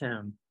long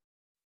term.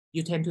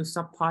 You tend to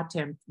support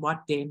them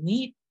what they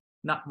need,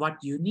 not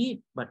what you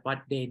need, but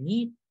what they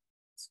need.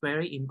 It's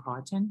very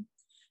important.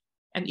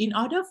 And in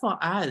order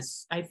for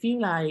us, I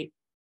feel like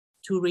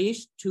to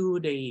reach to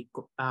the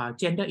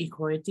gender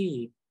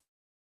equality,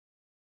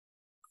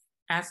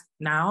 as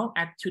now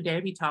at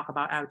today we talk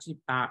about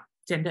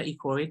gender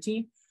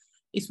equality,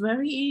 it's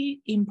very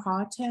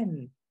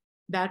important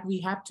that we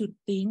have to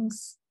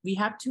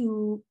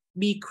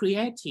be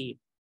creative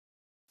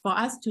for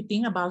us to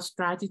think about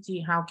strategy.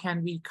 How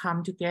can we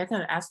come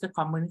together as the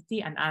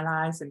community and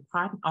allies and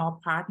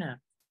partner,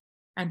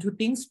 and to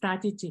think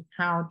strategic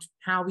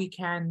how we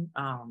can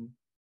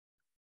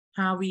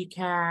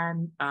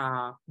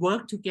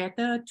work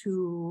together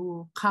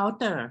to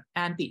counter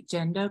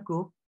anti-gender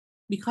group.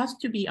 Because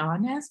to be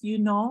honest, you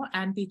know,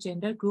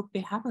 anti-gender group,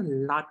 they have a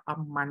lot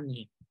of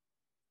money,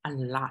 a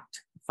lot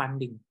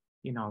funding,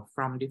 you know,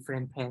 from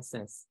different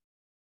places.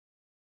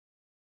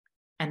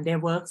 And they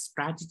work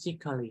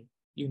strategically,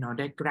 you know,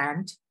 they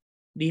grant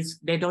this,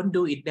 they don't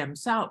do it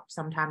themselves.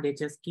 Sometimes they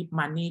just give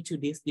money to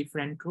these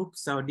different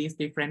groups. So these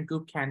different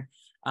groups can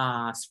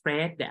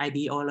spread the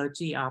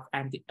ideology of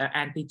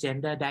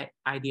anti-gender, that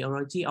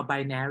ideology or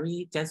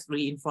binary, just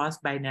reinforce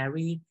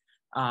binary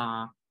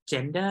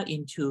gender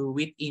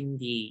within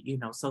the, you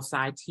know,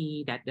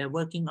 society that they're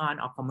working on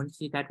or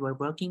community that we're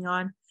working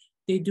on.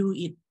 They do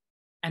it,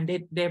 and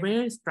they're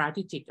very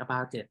strategic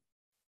about it.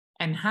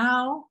 And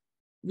how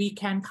we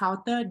can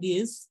counter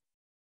this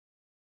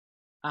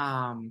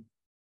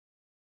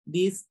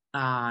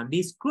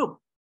group,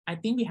 I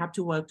think we have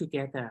to work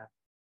together.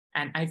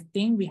 And I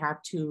think we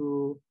have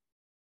to,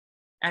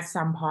 at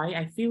some point,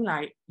 I feel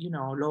like, you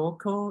know,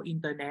 local,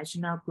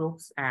 international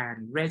groups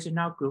and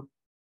regional groups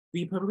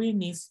we probably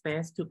need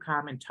space to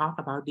come and talk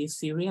about this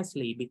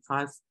seriously,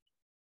 because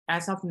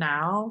as of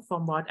now,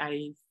 from what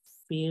I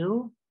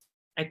feel,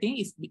 I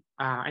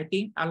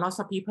think a lot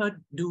of people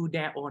do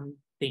their own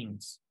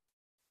things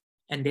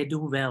and they do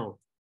well.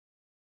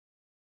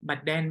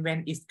 But then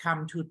when it's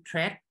come to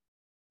threat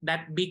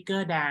that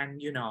bigger than,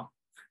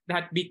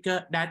 that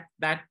bigger,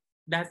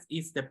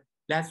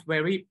 that's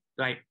very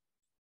like,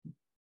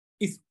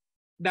 it's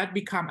that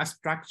become a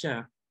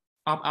structure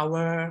of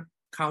our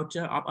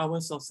culture, of our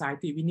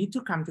society. We need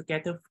to come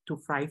together to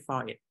fight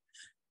for it.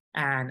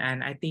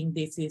 And I think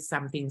this is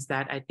some things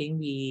that I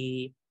think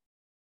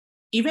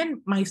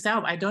even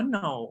myself, I don't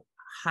know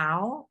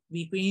how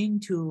we're going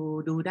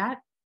to do that,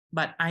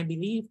 but I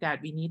believe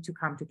that we need to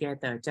come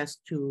together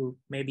just to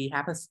maybe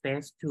have a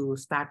space to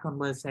start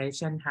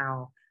conversation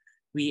how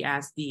we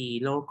as the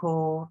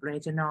local,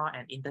 regional,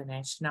 and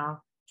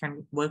international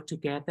can work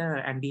together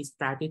and be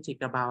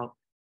strategic about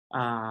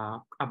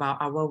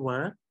our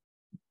work,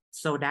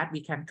 so that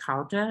we can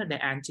counter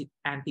the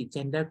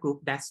anti-gender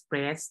group that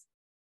spreads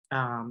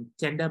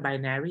gender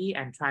binary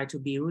and try to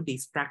build the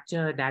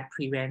structure that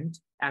prevent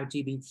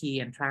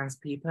LGBT and trans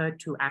people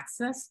to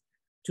access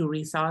to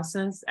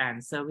resources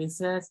and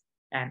services,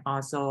 and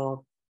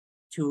also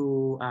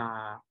to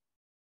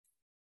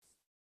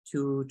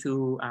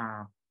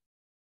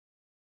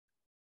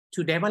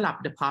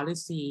develop the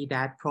policy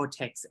that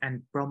protects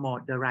and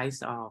promote the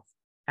rights of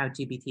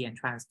LGBT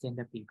and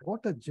transgender people.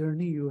 What a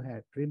journey you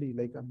had, really,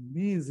 like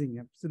amazing,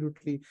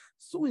 absolutely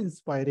so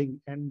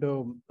inspiring. And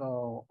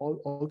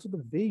also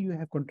the way you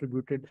have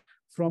contributed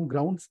from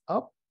grounds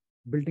up,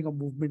 building a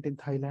movement in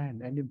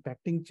Thailand and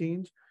impacting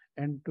change,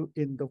 and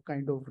in the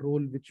kind of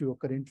role which you are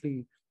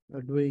currently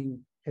doing,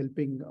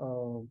 helping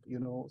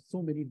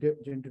so many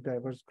gender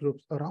diverse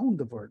groups around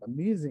the world.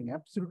 Amazing,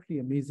 absolutely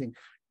amazing.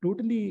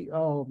 Totally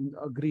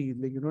agree.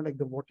 Like, like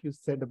what you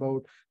said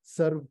about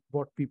serve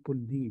what people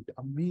need.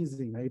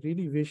 Amazing. I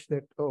really wish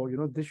that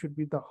this should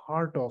be the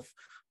heart of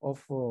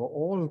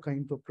all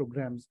kinds of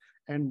programs,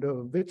 and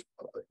which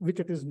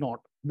it is not.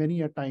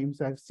 Many a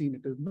times I've seen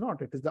it is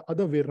not. It is the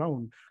other way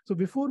around. So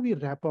before we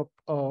wrap up,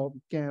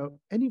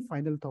 any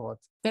final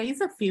thoughts? There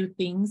is a few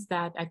things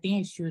that I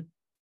think I should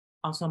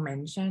also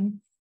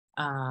mention.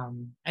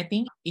 I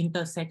think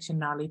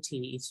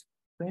intersectionality is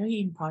very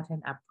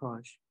important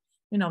approach.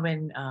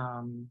 When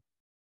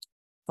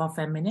for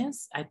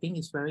feminists, I think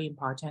it's very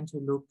important to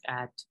look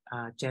at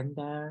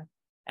gender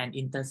and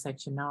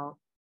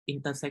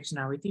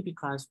intersectionality,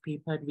 because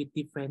people with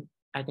different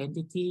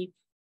identity,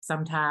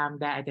 sometimes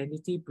their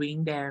identity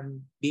bring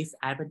them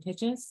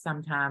disadvantages,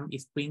 sometimes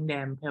it bring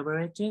them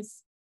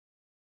privileges.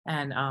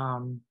 And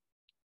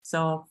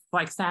so,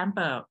 for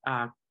example,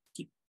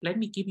 let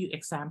me give you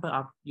example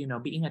of,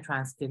 being a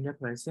transgender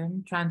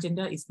person.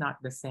 Transgender is not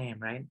the same,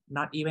 right?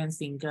 Not even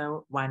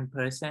single one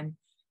person,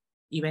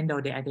 even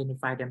though they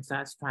identify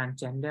themselves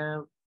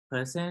transgender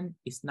person,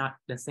 is not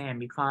the same,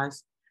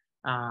 because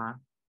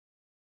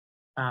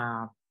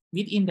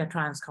within the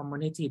trans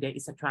community, there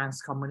is a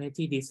trans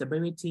community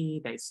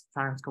disability, there is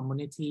trans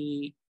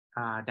community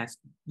that's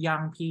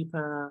young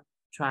people,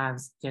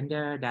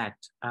 transgender that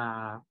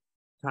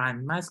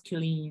trans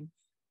masculine,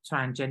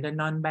 transgender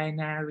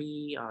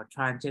non-binary, or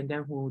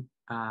transgender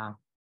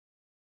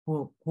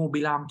who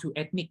belong to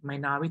ethnic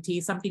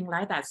minority, something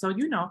like that. So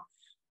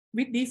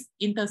with this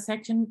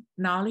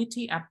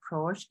intersectionality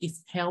approach, it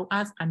helps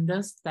us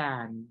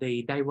understand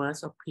the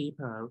diverse of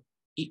people,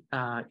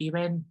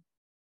 even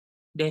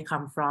they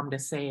come from the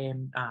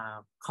same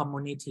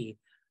community,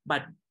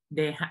 but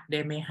they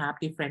may have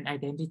different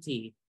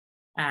identity.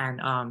 And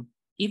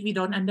if we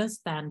don't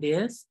understand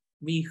this,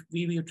 we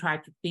will try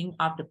to think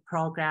of the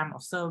program or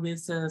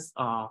services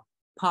or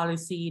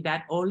policy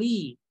that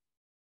only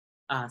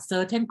a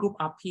certain group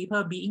of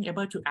people being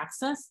able to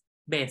access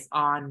based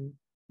on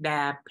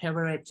their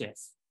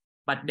privileges.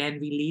 But then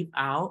we leave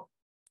out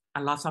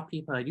a lot of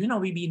people.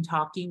 We've been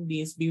talking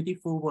this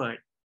beautiful word,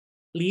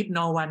 leave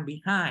no one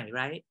behind,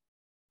 right?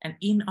 And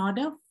in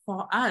order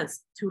for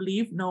us to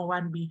leave no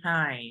one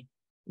behind,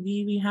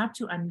 we have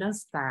to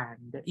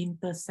understand the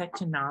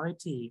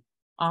intersectionality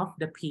of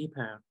the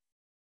people.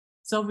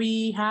 So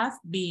we have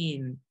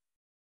been,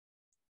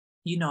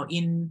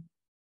 in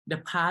the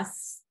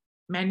past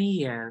many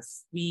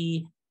years,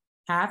 we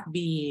have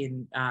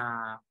been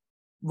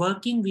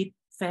working with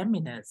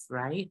feminists,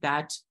 right?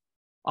 That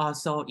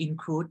also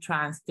include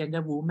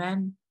transgender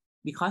women,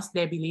 because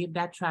they believe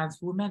that trans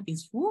woman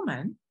is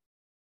woman.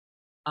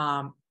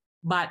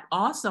 But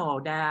also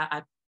there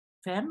are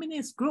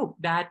feminist group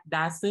that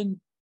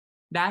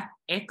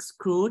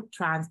exclude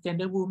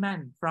transgender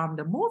women from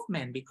the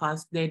movement,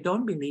 because they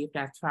don't believe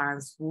that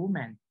trans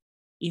woman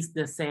is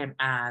the same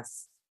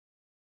as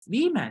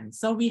women.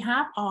 So we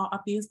have all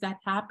of this that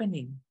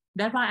happening.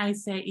 That's why I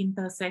say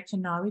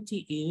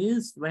intersectionality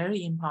is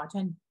very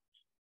important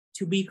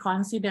to be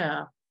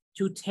considered,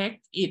 to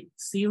take it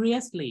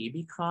seriously,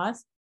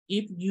 because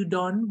if you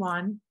don't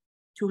want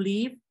to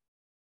leave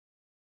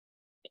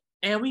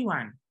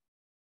everyone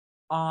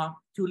or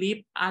to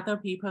leave other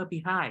people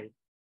behind,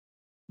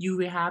 you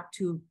will have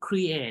to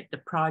create the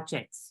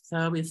projects,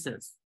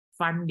 services,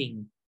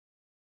 funding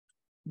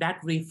that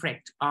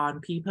reflect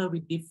on people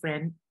with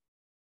different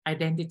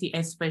identity,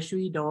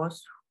 especially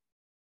those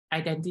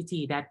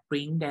identity that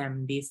bring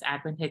them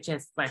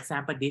disadvantages, for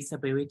example,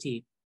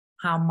 disability.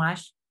 How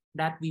much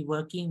that we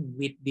working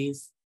with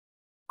these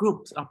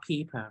groups of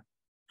people,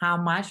 how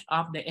much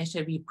of the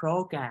HIV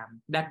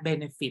program that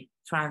benefit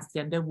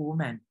transgender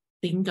women,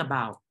 think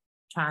about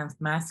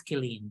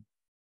transmasculine,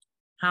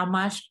 how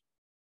much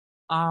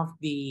of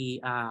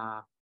the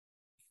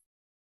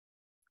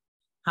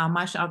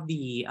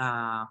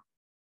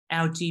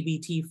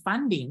LGBT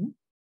funding,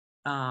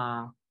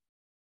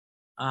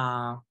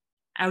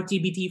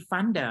 LGBT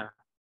funder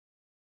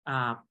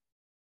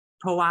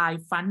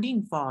provide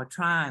funding for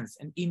trans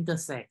and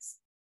intersex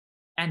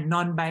and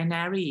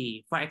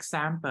non-binary. For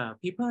example,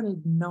 people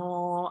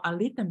know a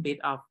little bit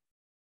of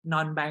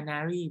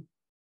non-binary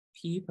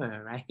people,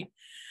 right?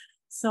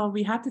 So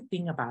we have to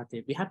think about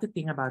it. We have to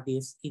think about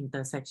this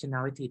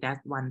intersectionality.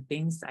 That's one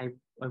thing I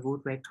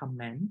would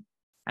recommend,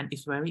 and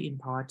it's very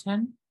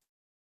important.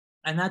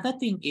 Another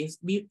thing is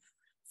we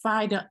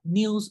find the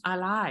news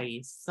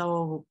allies.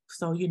 So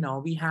you know,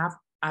 we have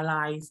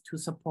allies to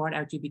support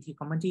LGBT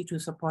community, to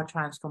support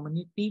trans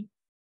community,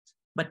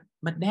 but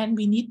then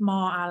we need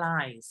more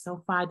allies.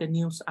 So find the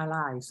news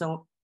allies.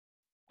 So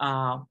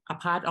a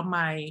part of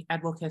my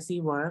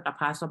advocacy work, a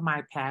part of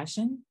my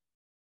passion,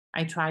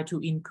 I try to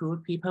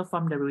include people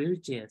from the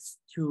religious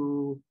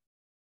to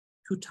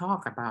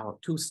talk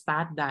about, to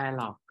start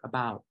dialogue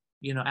about,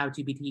 you know,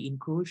 LGBT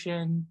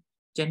inclusion,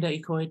 gender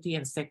equality,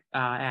 and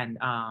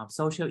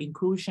social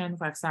inclusion,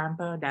 for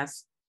example.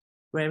 That's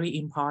very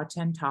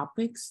important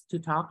topics to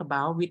talk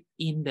about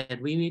within the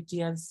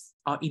religious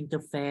or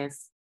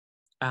interfaith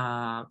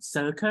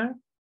circle,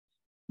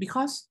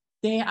 because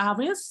they are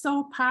very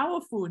so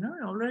powerful.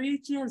 No,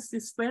 religious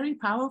is very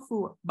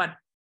powerful, but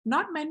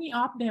not many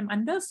of them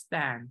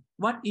understand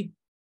what it's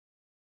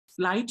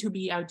like to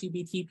be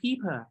LGBT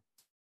people.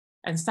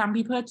 And some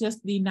people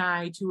just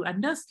deny to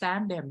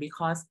understand them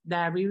because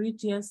their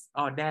religious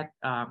or that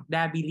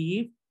their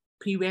belief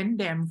prevent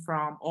them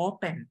from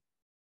open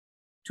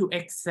to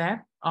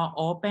accept or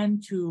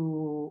open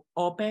for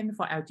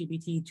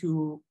LGBT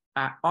to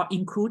or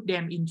include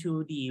them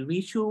into the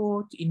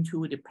ritual,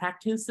 into the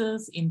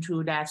practices,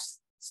 into that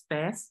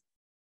space.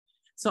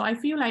 So I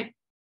feel like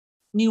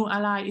new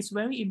ally is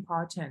very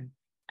important,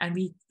 and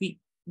we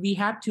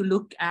have to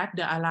look at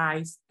the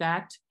allies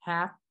that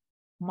have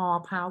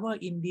more power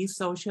in this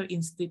social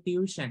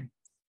institution.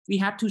 We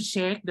have to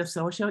check the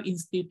social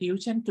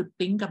institution to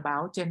think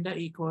about gender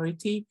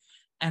equality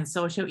and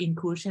social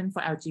inclusion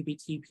for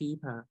LGBT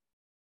people.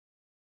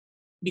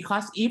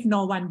 Because if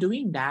no one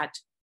doing that,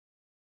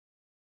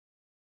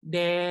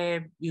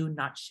 they will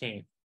not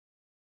change.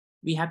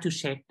 We have to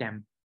check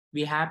them.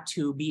 We have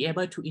to be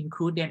able to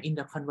include them in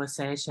the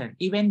conversation,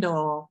 even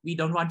though we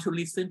don't want to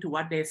listen to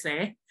what they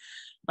say.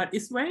 But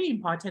it's very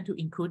important to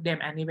include them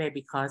anyway,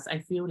 because I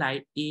feel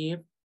like if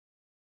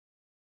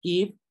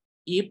we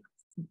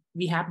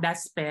have that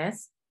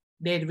space,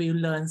 they will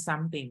learn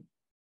something.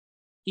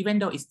 Even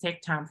though it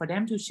takes time for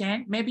them to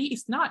change, maybe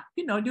it's not,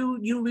 you know,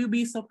 you will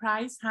be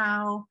surprised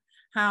how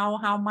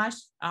much,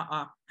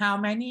 how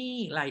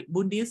many like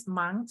Buddhist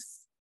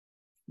monks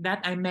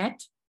that I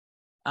met,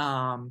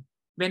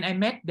 when I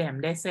met them,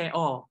 they say,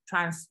 oh,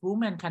 trans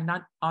women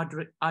cannot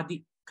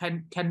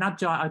cannot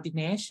join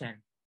ordination.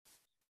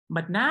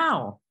 But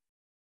now,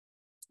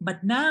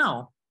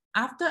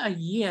 after a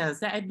year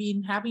that I've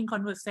been having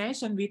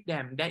conversation with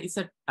them, there is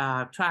a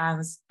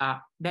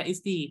there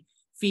is the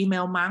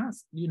female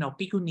monks, you know,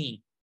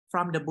 Bhikkhuni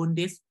from the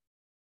Buddhist.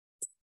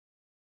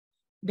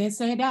 They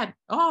say that,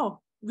 oh,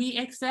 we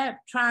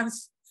accept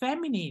trans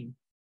feminine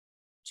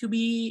to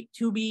be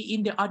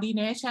in the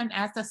ordination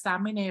as a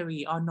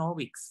seminary or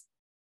novice.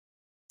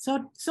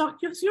 So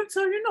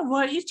you know,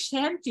 world is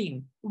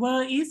changing.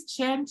 World is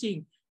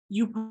changing.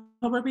 You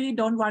probably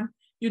don't want,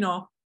 you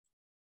know,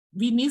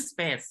 we need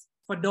space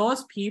for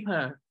those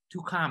people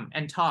to come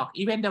and talk,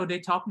 even though they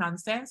talk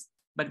nonsense,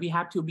 but we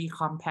have to be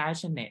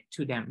compassionate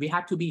to them. We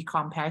have to be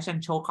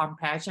show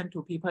compassion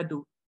to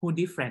people who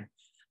different,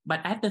 but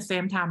at the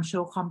same time,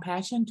 show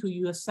compassion to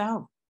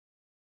yourself.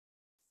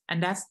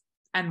 And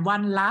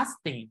one last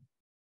thing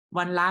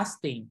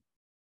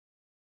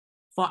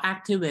for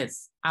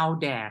activists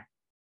out there,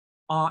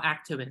 all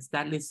activists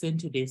that listen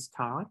to this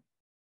talk,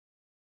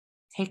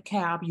 take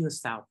care of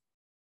yourself.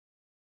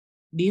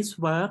 This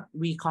work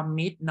we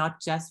commit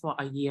not just for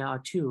a year or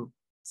two.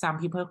 Some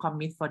people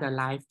commit for the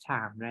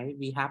lifetime, right?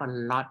 We have a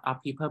lot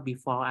of people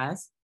before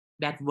us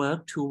that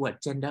work toward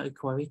gender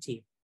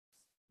equality.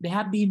 They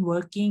have been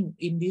working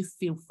in this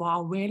field for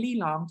a very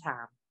long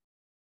time.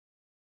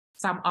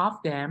 Some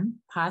of them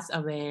pass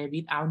away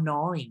without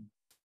knowing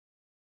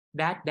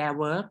that their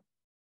work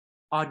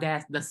or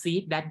that the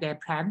seed that they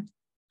plant,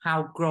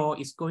 how grow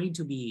is going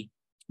to be.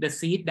 The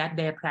seed that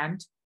they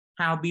plant,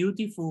 how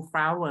beautiful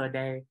flower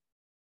they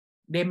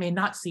may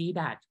not see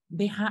that.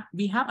 We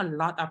have a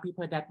lot of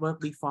people that work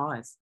before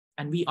us,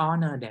 and we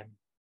honor them.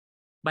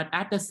 But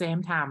at the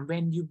same time,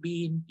 when you've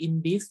been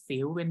in this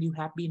field, when you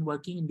have been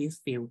working in this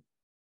field,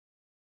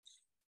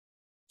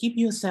 give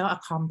yourself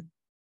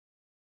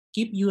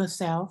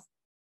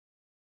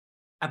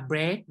a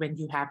break when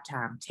you have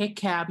time. Take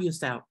care of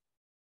yourself.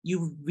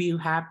 You will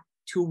have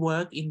to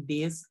work in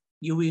this,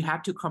 you will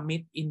have to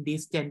commit in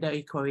this gender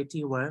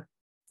equality work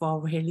for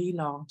a really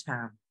long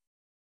time.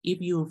 If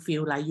you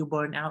feel like you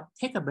burn out,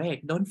 take a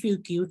break. Don't feel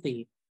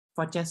guilty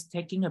for just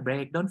taking a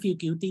break. Don't feel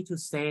guilty to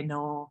say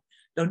no.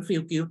 Don't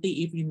feel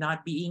guilty if you're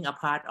not being a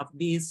part of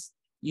this,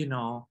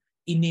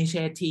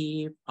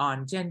 initiative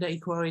on gender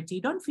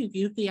equality. Don't feel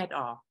guilty at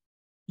all.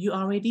 You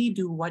already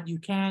do what you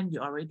can.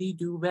 You already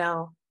do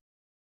well.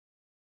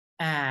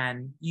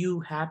 And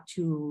you have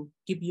to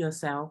give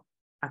yourself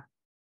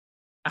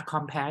a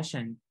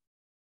compassion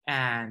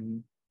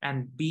and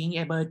being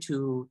able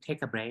to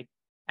take a break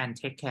and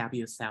take care of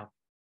yourself.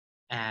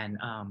 And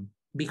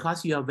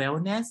because your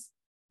wellness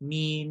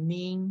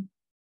mean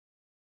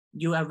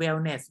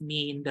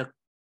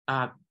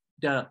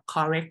the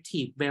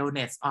collective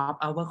wellness of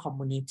our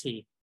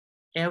community.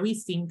 Every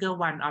single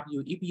one of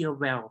you, if you're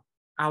well,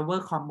 our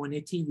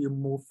community will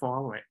move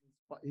forward.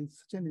 It's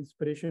such an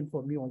inspiration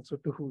for me also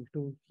to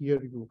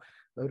hear you.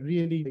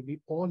 Really, we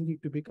all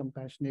need to be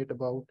compassionate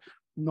about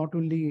not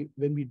only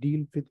when we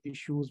deal with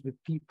issues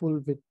with people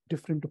with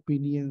different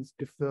opinions,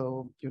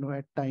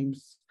 at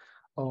times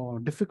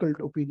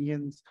difficult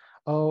opinions,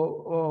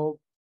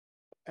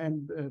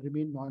 and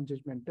remain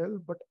non-judgmental,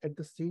 but at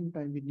the same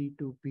time we need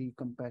to be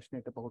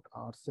compassionate about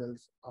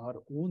ourselves, our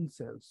own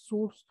selves.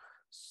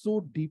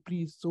 So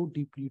deeply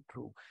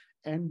true.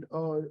 And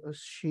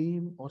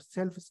shame or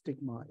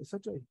self-stigma is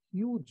such a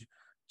huge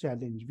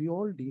challenge we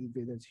all deal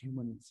with as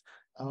humans.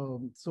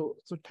 So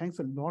thanks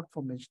a lot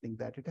for mentioning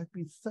that. It has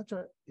been such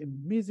an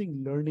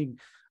amazing learning,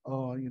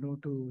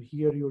 to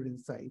hear your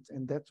insights,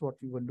 and that's what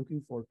we were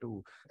looking for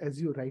too. As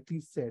you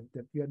rightly said,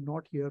 that we are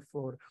not here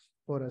for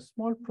a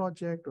small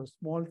project or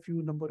small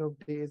few number of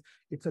days.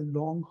 It's a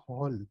long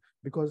haul,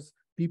 because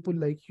people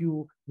like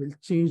you will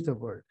change the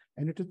world,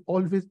 and it is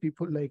always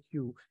people like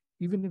you.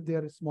 Even if they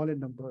are a smaller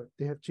number,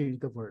 they have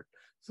changed the world.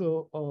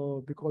 So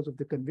because of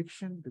the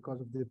conviction,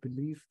 because of their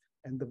belief,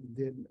 and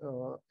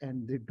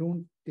they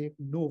don't take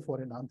no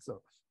for an answer.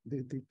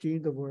 They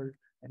change the world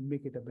and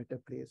make it a better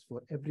place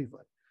for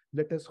everyone.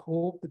 Let us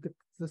hope that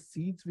the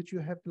seeds which you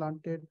have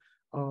planted,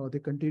 they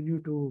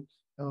continue to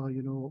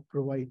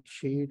provide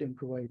shade and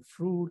provide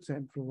fruits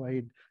and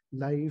provide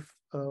life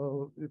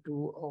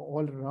to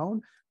all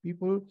around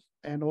people,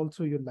 and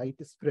also your light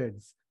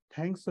spreads.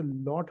 Thanks a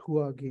lot,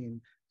 Hua,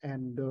 again,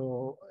 and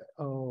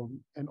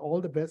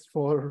all the best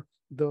for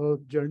the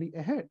journey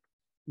ahead.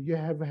 You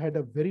have had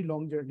a very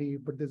long journey,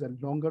 but there's a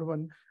longer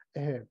one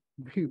ahead,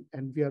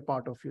 and we are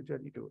part of your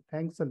journey too.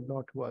 Thanks a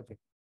lot, Hua.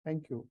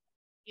 Thank you.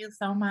 Thank you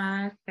so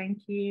much.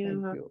 Thank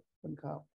you. Thank you.